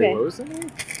 Wait, Okay. what was the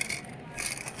name?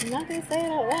 I'm not gonna say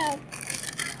it out loud.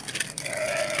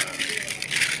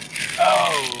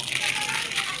 Oh.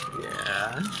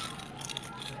 Yeah.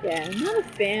 Yeah, I'm not a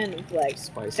fan of like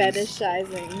Spices.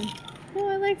 fetishizing. No,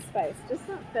 I like spice, just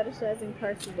not fetishizing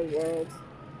parts of the world.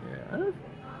 Yeah.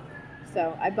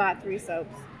 So I bought 3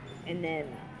 soaps, and then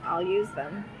I'll use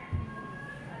them.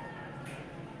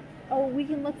 Oh, we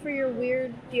can look for your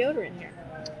weird deodorant here.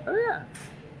 Oh yeah.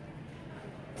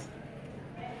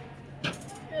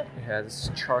 It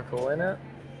has charcoal in it,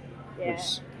 Yeah.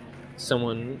 which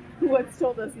someone, What's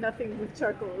told us nothing with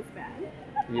charcoal is bad.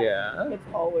 yeah. It's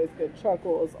always good.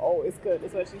 Charcoal is always good,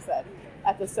 is what she said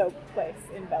at the soap place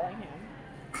in Bellingham.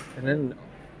 And then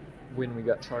when we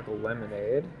got charcoal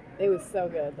lemonade, It was so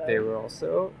good, though. they were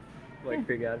also like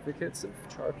big advocates of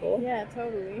charcoal. Yeah,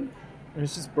 totally. And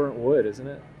it's just burnt wood, isn't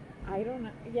it? I don't know.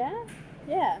 Yeah?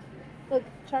 Yeah. Look,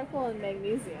 charcoal and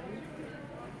magnesium.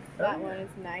 That one is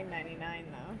 $9.99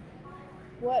 though.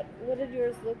 What did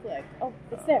yours look like? Oh,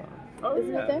 it's there. Oh,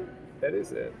 Isn't yeah. it there? That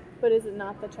is it. But is it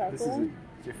not the charcoal This is one?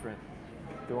 a different.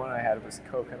 The one I had was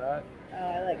coconut. Oh,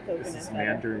 I like coconut This is better.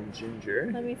 mandarin ginger.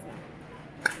 Let me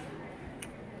smell.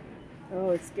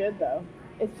 Oh, it's good though.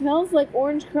 It smells like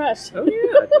orange crush. Oh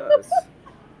yeah, it does.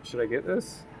 Should I get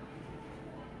this?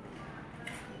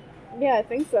 Yeah, I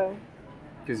think so.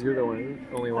 Because you're the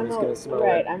only one who's gonna smell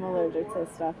right, it. I'm allergic to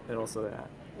stuff. And also that.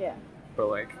 Yeah. But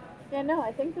like, Yeah, no,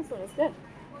 I think this one is good.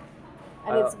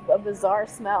 And Oh. it's a bizarre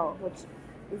smell, which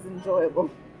is enjoyable.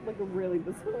 Like a really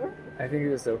bizarre. I think it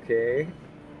was okay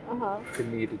Uh-huh. for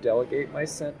me to delegate my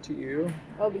scent to you.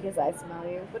 Oh, because I smell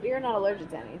you. But you're not allergic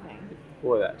to anything.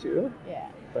 Or that too. Yeah.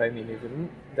 But I mean, even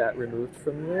that removed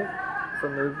from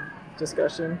the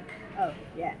discussion, Oh,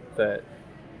 yeah. that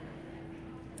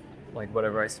like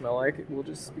whatever I smell like, it will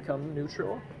just become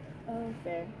neutral. Oh,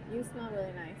 fair. You smell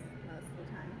really nice most of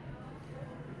the time.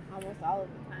 Almost all of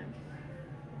the time.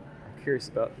 I'm curious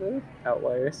about the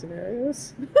outlier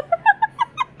scenarios.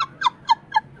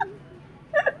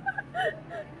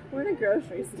 We're in a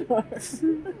grocery store.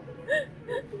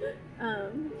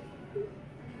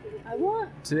 I want...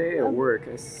 Today at work,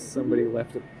 somebody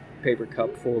left a paper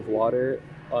cup full of water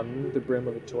on the brim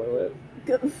of a toilet.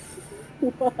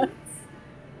 What?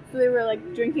 So they were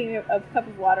like drinking a cup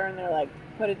of water and they're like,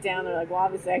 put it down. They're like, well,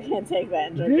 obviously I can't take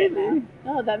that and drink it now.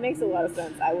 No, that makes a lot of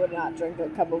sense. I would not drink a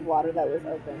cup of water that was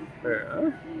open.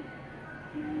 Yeah.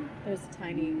 There's a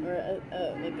tiny, or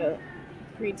like a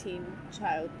preteen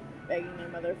child begging their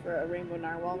mother for a rainbow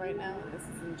narwhal right now, and this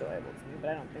is enjoyable to me, but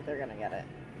I don't think they're gonna get it.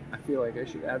 I feel like I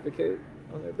should advocate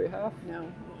on their behalf. No,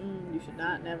 you should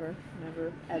not, never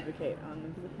advocate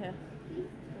on the behalf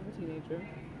of a teenager.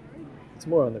 It's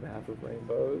more on the behalf of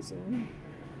rainbows and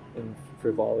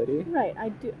frivolity. Right, I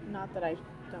do. Not that I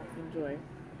don't enjoy.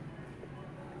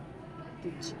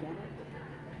 Did she get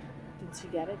it? Did she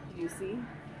get it? Did you see?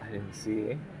 I didn't see.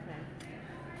 Okay.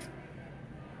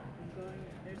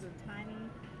 There's a tiny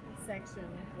section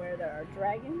where there are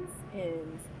dragons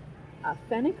and a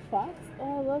fennec fox.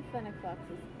 Oh, I love fennec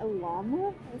foxes. A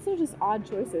llama. Those are just odd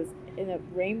choices. And a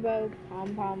rainbow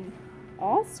pom-pom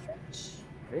ostrich.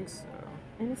 I think so.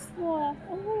 And a sloth.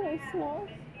 A little sloth.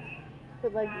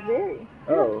 But like very.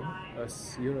 Oh, a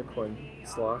unicorn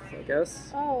sloth, I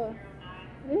guess. Oh,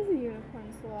 it is a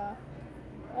unicorn sloth.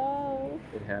 Oh.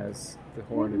 It has the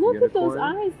horn of Look unicorn. at those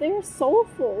eyes. They're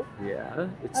soulful. Yeah.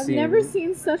 I've never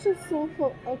seen such a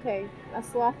soulful... Okay, a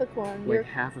slothicorn. Like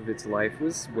half of its life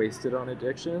was wasted on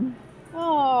addiction.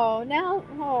 Oh, now...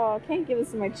 Oh, I can't give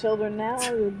this to my children now.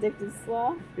 I'm an addicted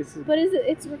sloth. But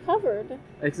it's recovered.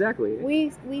 Exactly.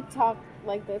 We talk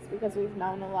like this because we've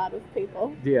known a lot of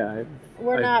people. Yeah.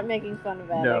 We're not making fun of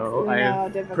addicts. No, we I know how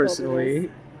have difficult personally it is.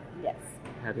 Yes.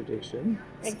 had addiction.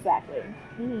 Exactly.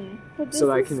 But So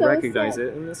I can so recognize sad.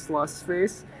 it in the sloth's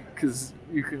face, because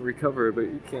you can recover, but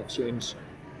you can't change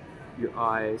your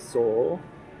eye, soul.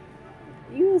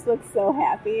 You just look so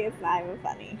happy, it's not even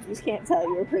funny. You just can't tell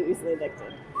you were previously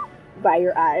addicted by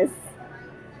your eyes.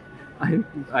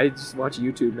 I just watch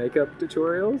YouTube makeup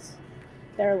tutorials.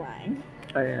 They're lying.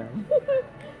 I am.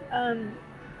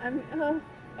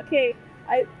 Okay.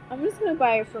 I'm just gonna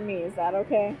buy it for me. Is that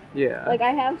okay? Yeah. Like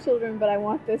I have children, but I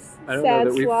want this I don't sad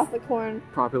know that we've slothicorn.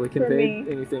 properly for conveyed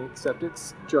me. anything except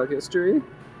its drug history.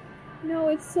 No,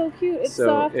 it's so cute. It's So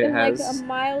soft it and like has- a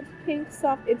mild pink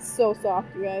soft. It's so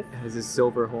soft, you guys. It has a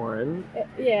silver horn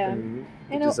Yeah. and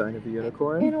the And design of a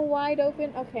unicorn. In a wide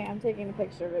open. Okay, I'm taking a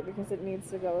picture of it because it needs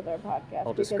to go with our podcast.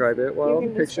 I'll because describe it you while the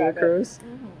can picture describe it. occurs.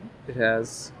 Mhm. It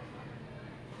has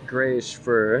grayish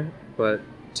fur, but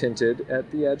tinted at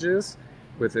the edges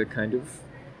with a kind of...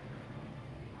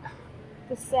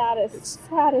 The saddest It's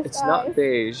eyes. not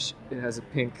beige. It has a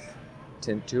pink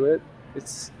tint to it.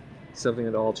 It's something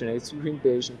that alternates between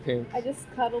beige and pink. I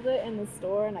just cuddled it in the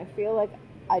store, and I feel like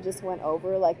I just went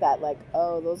over like that. Like,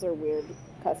 oh, those are weird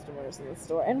customers in the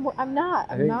store, and I'm not.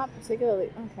 I'm not particularly.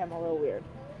 Okay, I'm a little weird.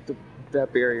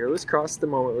 That barrier was crossed the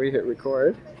moment we hit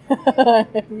record.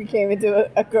 We came into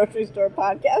a grocery store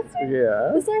podcast.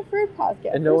 Yeah. This is our first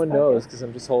podcast. And no one knows because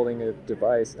I'm just holding a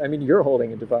device. I mean, you're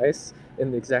holding a device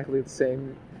in exactly the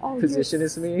same position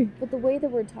as me. But the way that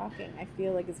we're talking, I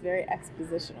feel like it's very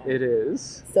expositional. It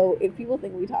is. So if people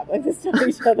think we talk like this to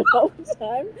each other all the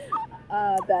time,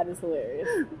 that is hilarious.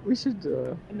 We should.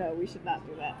 No, we should not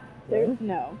do that.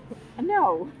 No?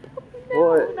 No,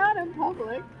 Well, not in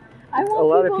public. I want a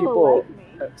lot of to people,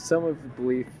 like me. some of the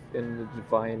belief in the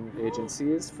divine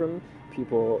agencies from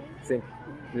people think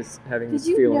having this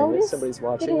Did you feeling that notice somebody's that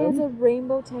watching it has them. a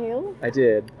rainbow tail? I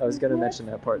did. I was going to What? mention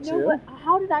that part No, too. but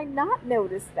how did I not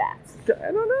notice that?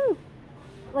 I don't know.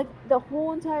 Like the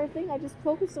whole entire thing, I just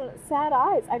focused on its sad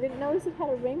eyes. I didn't notice it had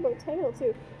a rainbow tail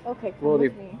too. Okay, come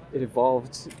with me. It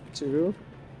evolved to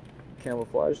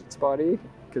camouflage its body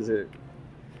because it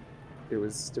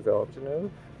was developed in a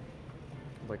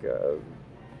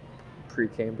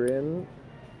Precambrian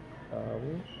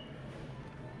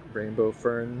rainbow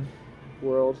fern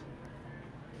world.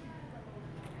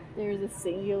 There's a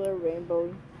singular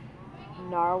rainbow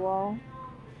narwhal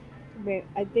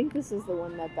I think this is the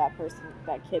one that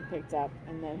that kid picked up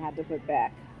and then had to put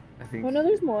back. I think. Oh no,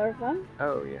 there's more of them.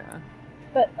 Oh yeah.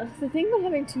 But the thing about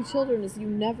having 2 children is you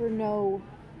never know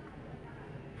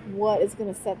what is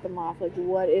going to set them off. Like,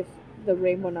 what if the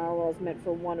rainbow narwhal is meant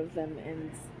for one of them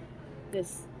and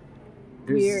this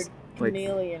weird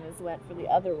chameleon is meant for the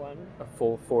other one? A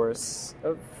full force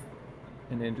of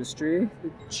an industry,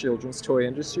 the children's toy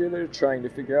industry. They're trying to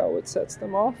figure out what sets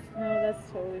them off. No, that's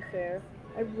totally fair.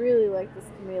 I really like this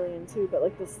chameleon too, but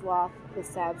like the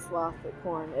sad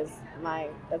Slothicorn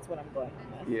that's what I'm going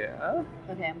with. Yeah.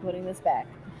 Okay, I'm putting this back.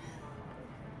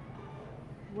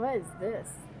 What is this?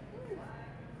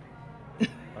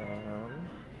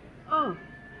 Oh.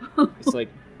 It's like.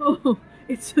 Oh,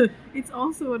 it's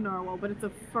also a narwhal, but it's a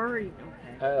furry.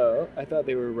 Okay. Oh, I thought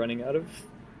they were running out of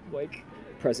like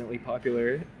presently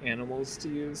popular animals to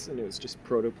use, and it was just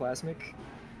protoplasmic,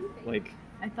 like.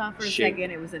 I thought for a second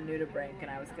it was a nudibranch,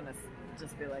 and I was gonna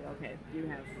just be like, okay, you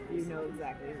know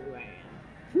exactly who I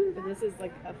am. But this is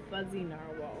like a fuzzy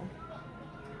narwhal.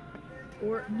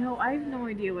 Or no, I have no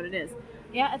idea what it is.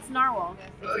 Yeah, it's narwhal.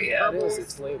 Oh yeah, it is.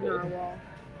 It's labeled. Narwhal.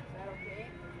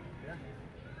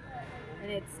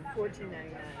 And it's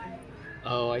 $14.99.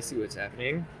 Oh, I see what's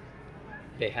happening.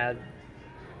 They had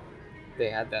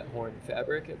that horn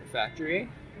fabric at the factory,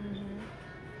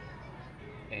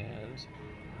 and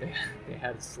they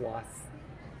had sloth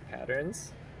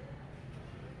patterns.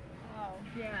 Oh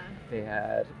yeah. They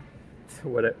had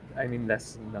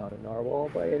that's not a narwhal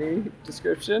by any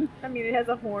description. I mean, it has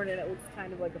a horn and it looks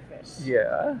kind of like a fish.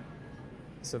 Yeah.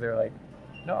 So they're like,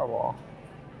 narwhal.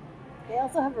 They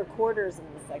also have recorders in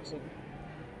this section.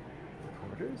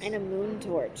 Recorders? And a moon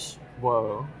torch.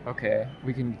 Whoa. Okay.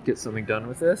 We can get something done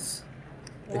with this.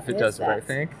 If it does what I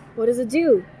think. What does it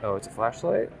do? Oh, it's a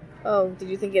flashlight? Oh, did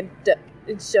you think it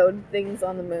showed things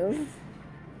on the moon?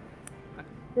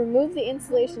 Remove the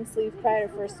insulation sleeve prior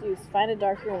to first use. Find a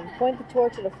dark room. Point the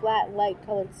torch at a flat,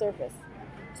 light-colored surface.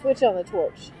 Switch on the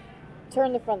torch.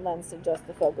 Turn the front lens to adjust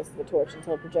the focus of the torch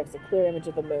until it projects a clear image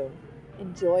of the moon.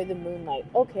 Enjoy the moonlight.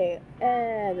 Okay,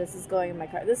 this is going in my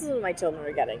car. This is what my children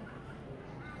are getting.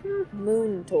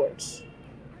 Moon torch.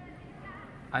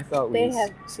 I thought we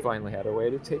finally had a way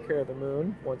to take care of the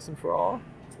moon once and for all.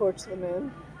 Torch the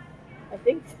moon. I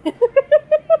think.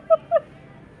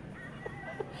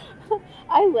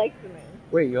 I like the moon.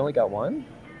 Wait, you only got one?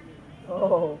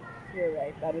 Oh, you're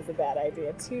right. That is a bad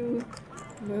idea. 2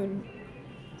 moon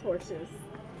torches.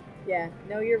 Yeah,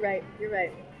 no, you're right. You're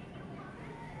right.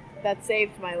 That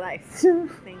saved my life. Thank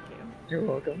you. You're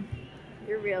welcome.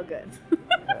 You're real good.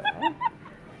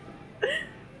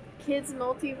 Kids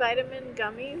multivitamin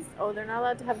gummies. Oh, they're not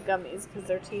allowed to have gummies because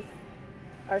their teeth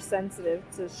are sensitive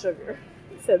to sugar,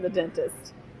 said the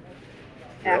dentist.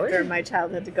 Really? After my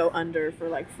child had to go under for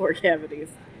like 4 cavities.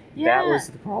 Yeah. That was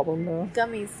the problem, though?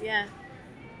 Gummies, yeah.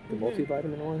 The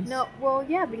multivitamin ones? No, well,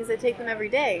 yeah, because they take them every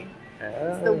day.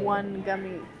 Oh. It's the one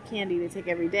gummy candy they take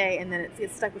every day, and then it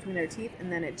gets stuck between their teeth,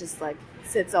 and then it just like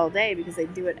sits all day because they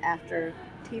do it after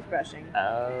teeth brushing.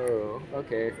 Oh,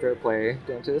 okay. Fair play,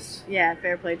 dentist. Yeah,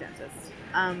 fair play, dentist.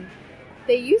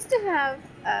 They used to have.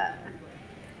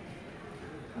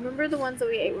 Remember the ones that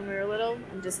we ate when we were little?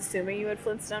 I'm just assuming you had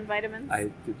Flintstone vitamins.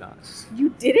 I did not. You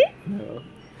didn't? No.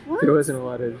 What? There wasn't a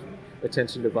lot of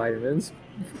attention to vitamins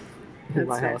in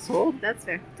my household. That's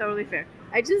fair. Totally fair.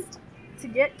 To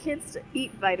get kids to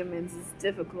eat vitamins is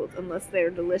difficult unless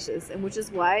they're delicious, and which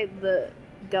is why the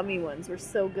gummy ones were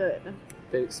so good.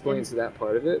 That explains that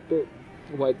part of it, but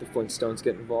why'd the Flintstones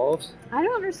get involved? I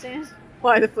don't understand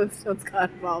why the Flintstones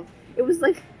got involved. It was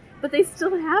like, but they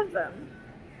still have them.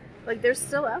 Like, they're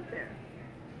still out there.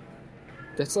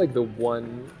 That's like the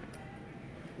one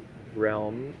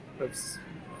realm of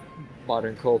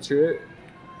modern culture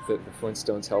that the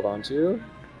Flintstones held on to.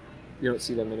 You don't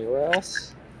see them anywhere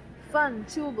else. Fun,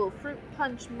 chewable, fruit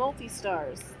punch,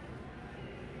 multi-stars.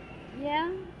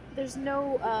 Yeah, there's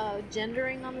no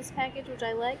gendering on this package, which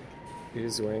I like.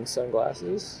 He's wearing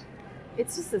sunglasses.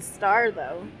 It's just a star,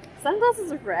 though.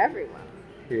 Sunglasses are for everyone.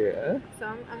 Yeah. So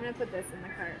I'm going to put this in the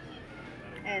cart.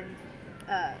 And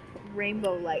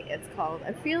Rainbow Light, it's called.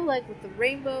 I feel like with the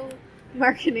rainbow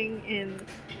marketing in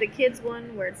the kids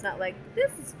one, where it's not like,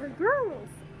 this is for girls.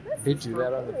 They do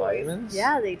that on the vitamins?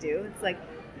 Yeah, they do. It's like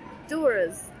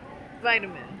Dora's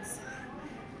vitamins.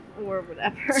 Or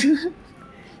whatever.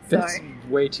 That's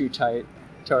way too tight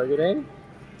targeting.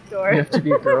 Dora. You have to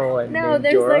be a girl and named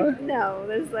Dora?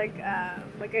 There's like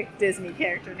a Disney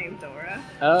character named Dora.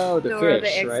 Oh, the Dora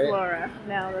fish, the right? Explorer.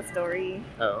 No, that's Dory.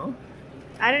 Oh.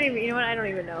 I don't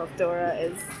even know if Dora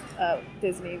is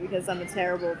Disney because I'm a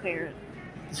terrible parent.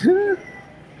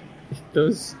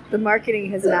 Those. The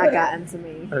marketing has not gotten to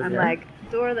me. Okay. I'm like,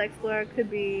 Dora the Explorer could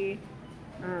be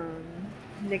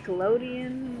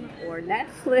Nickelodeon or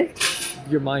Netflix.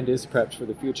 Your mind is prepped for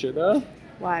the future, though.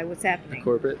 Why? What's The happening?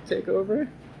 corporate takeover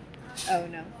Oh,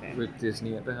 no. Okay. with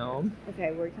Disney at the helm.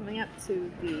 Okay, we're coming up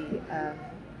to the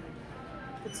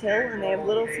till, and they have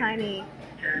little tiny,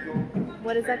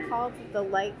 what is that called? The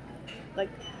light, like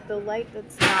the light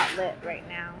that's not lit right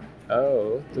now.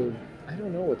 Oh, I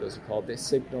don't know what those are called. They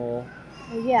signal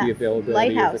Oh yeah, the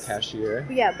availability lighthouse. of the cashier.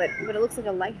 Yeah, but it looks like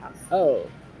a lighthouse. Oh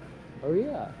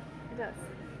yeah. It does.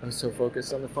 I was so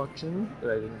focused on the function that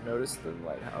I didn't notice the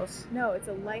lighthouse. No, it's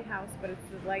a lighthouse, but it's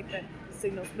the light that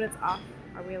signals, but it's off.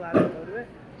 Are we allowed to go to it?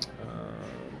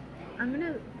 I'm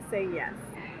gonna say yes,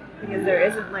 because there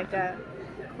isn't like a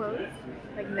close,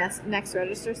 like next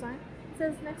register sign. It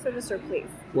says next register, please.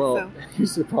 Well, So,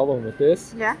 here's the problem with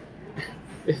this. yeah.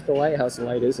 If the lighthouse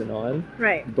light isn't on,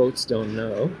 Right. the boats don't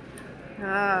know.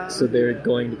 So they're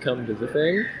going to come to the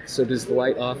thing. So does the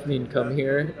light off mean come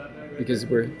here because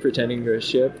we're pretending you're a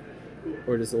ship?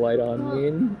 Or does the light on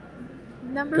mean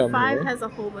Number come 5 here? has a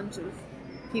whole bunch of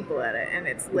people at it, and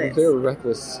it's lit. They're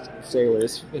reckless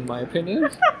sailors, in my opinion.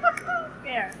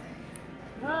 Fair.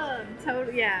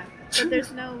 Totally, yeah. But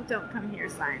there's no "Don't come here"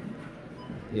 sign.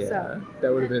 Yeah, So-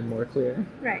 that would have been more clear.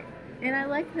 Right. And I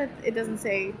like that it doesn't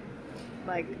say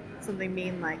like something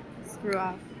mean like "screw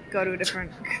off, go to a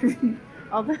different."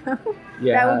 Although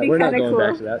Yeah, that would be we're not kinda going cool.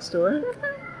 back to that store.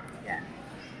 Yeah.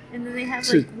 And then they have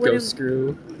To like go wooden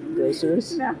screw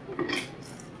grocers. No.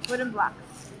 Wooden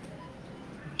blocks.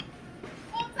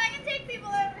 Oops, I can take people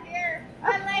over here.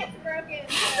 My leg's broken.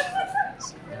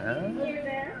 Yeah. You're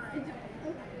there.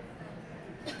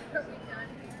 Are we done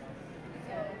here?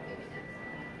 Yeah, maybe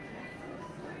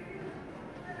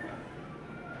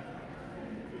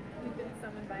We've been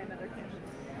summoned by another king.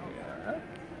 Yeah.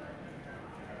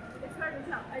 It's hard to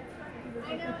tell. It's funny because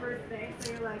I it's like know. the first day,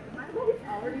 so you're like, my leg's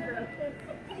already broken.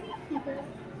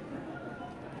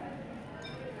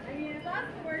 I mean, if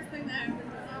that's the worst thing that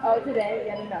happens. Oh, today?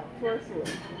 Yeah, no, for sure.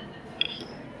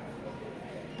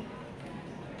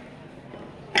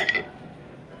 The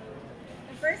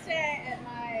first day at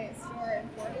my store in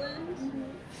Portland,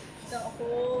 the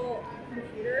whole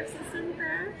computer system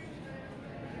crashed.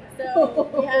 So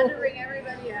we had to ring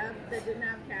everybody up that didn't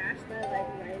have cash by like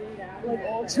writing down Like their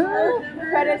old card numbers.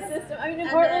 credit system. I mean, in And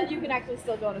Portland, then- you can actually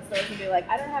still go into stores and be like,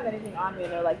 I don't have anything on me.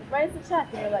 And they're like, write us a check.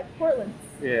 And you're like, Portland.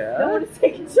 Yeah. No one has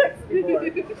taken checks before.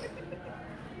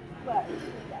 But,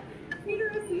 yeah. Need a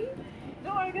receipt?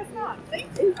 No, I guess not.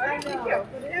 Thank you. I know. Thank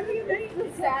you. Have a good night.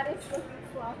 It's the saddest looking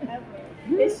sloth ever.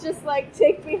 It's just like,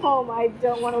 take me home. I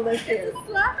don't want to live here. It's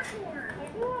a Slothicorn.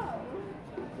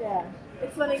 Yeah.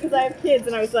 It's funny because I have kids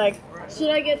and I was like, should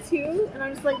I get 2? And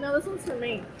I'm just like, no, this one's for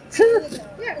me.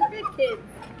 Yeah, we're good kids.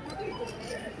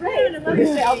 Right. And Mother's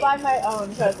Day, I'll buy my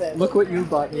own present. Look what you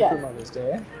bought me Yes. for Mother's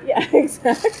Day. Yeah,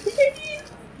 exactly.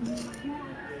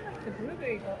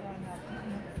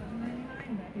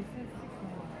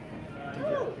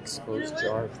 Exposed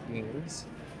jar of beans.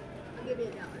 I'll give you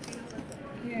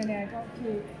 $1. Yeah, I got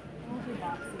 2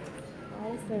 boxes. Why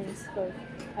is there exposed?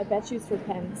 I bet you it's for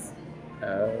pens.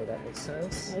 Oh, that makes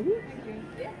sense. Maybe?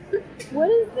 What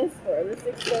is this for? This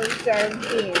exposed jar of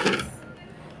beans.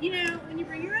 You know, when you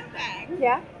bring your own bag,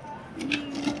 Yeah? you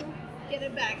get a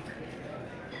bag.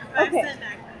 A 5-cent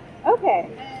bag. Okay.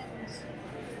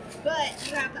 But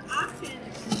you have the option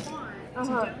if you want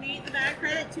Uh-huh. to donate the bag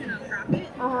credit to a nonprofit.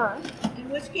 Uh-huh. In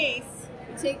which case,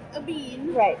 you take a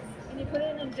bean Right. and you put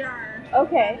it in a jar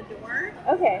Okay. by the door,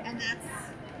 Okay. and that's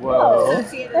Whoa.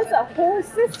 associated That's with a whole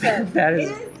system. That it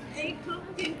is. is a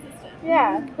complicated system.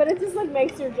 Yeah, but it just like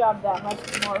makes your job that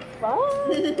much more fun.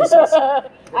 also-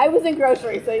 I was in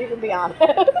grocery, so you can be honest.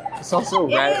 It's also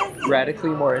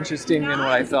radically more interesting than what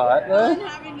I thought. Fun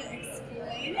having to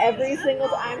explain Every single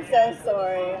time, I'm so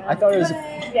sorry. I thought it was.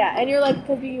 Yeah, and you're like,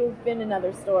 because you've been in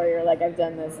another store, you're like, I've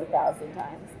done this 1,000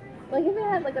 times. Like, if it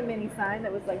had like a mini sign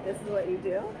that was like, this is what you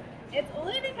do. It's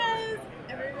only because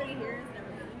everybody here has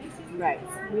never been in these seasons Right.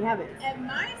 before. We haven't. At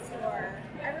my store,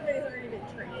 everybody's already been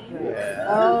trained. Yeah.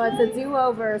 Oh, it's a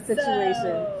do-over situation.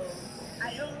 So,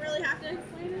 I don't really have to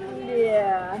explain it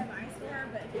Yeah. at my store,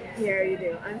 but here. Here you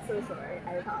do. I'm so sorry.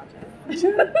 I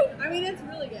apologize. I mean, it's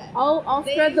really good. I'll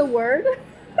They- spread the word.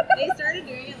 They started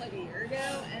doing it like a year ago,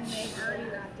 and they've already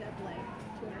racked up like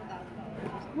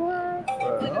 $200,000. What?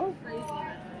 It's like Well, a crazy amount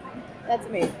of money. That's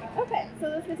amazing. Okay, so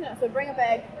that's good to know. So bring a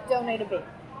bag, donate a bean.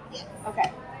 Yes.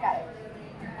 Okay, got it.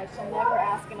 I shall never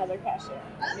ask another cashier.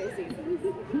 New season.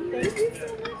 Thank you so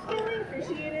much, Kelly.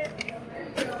 Appreciate it.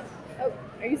 Oh,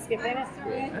 are you skipping it?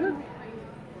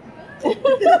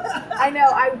 I know,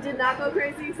 I did not go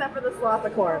crazy except for the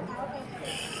Slothicorn.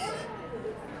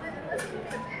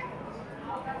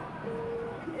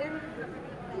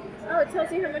 Oh, it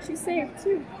tells you how much you saved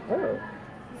too. Oh.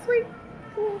 Sweet.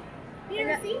 Cool. You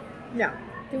ever see? No.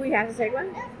 Do we have to take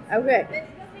one? Okay.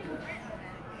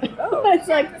 Oh. It's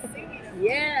like,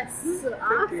 Yes.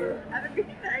 Thank you. Have a good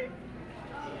night.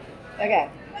 okay.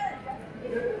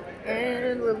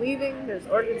 And we're leaving. There's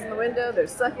orchids in the window.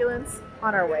 There's succulents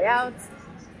on our way out.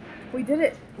 We did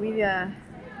it. We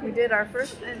did our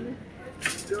first and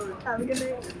have a good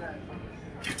night.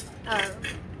 Have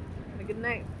a good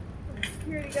night.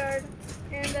 Security guard.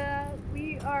 And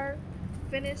we are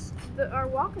finished our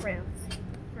walk arounds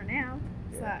for now.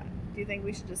 So do you think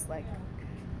we should just like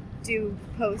do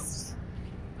post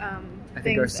I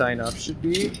think our things? sign off should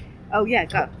be Oh yeah,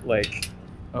 go. like,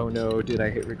 oh no, did I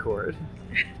hit record?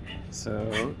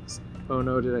 So, oh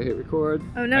no, did I hit record?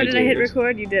 Oh no, I did I hit did.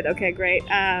 record? You did. Okay, great.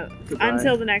 Goodbye.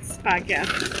 Until the next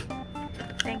podcast.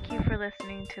 Thank you for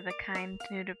listening to The Kind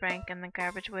Nudibranch and the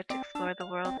Garbage Witch explore the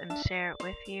world and share it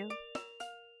with you.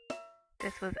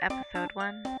 This was episode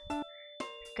 1.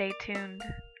 Stay tuned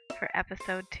for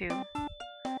episode 2.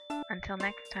 Until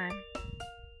next time.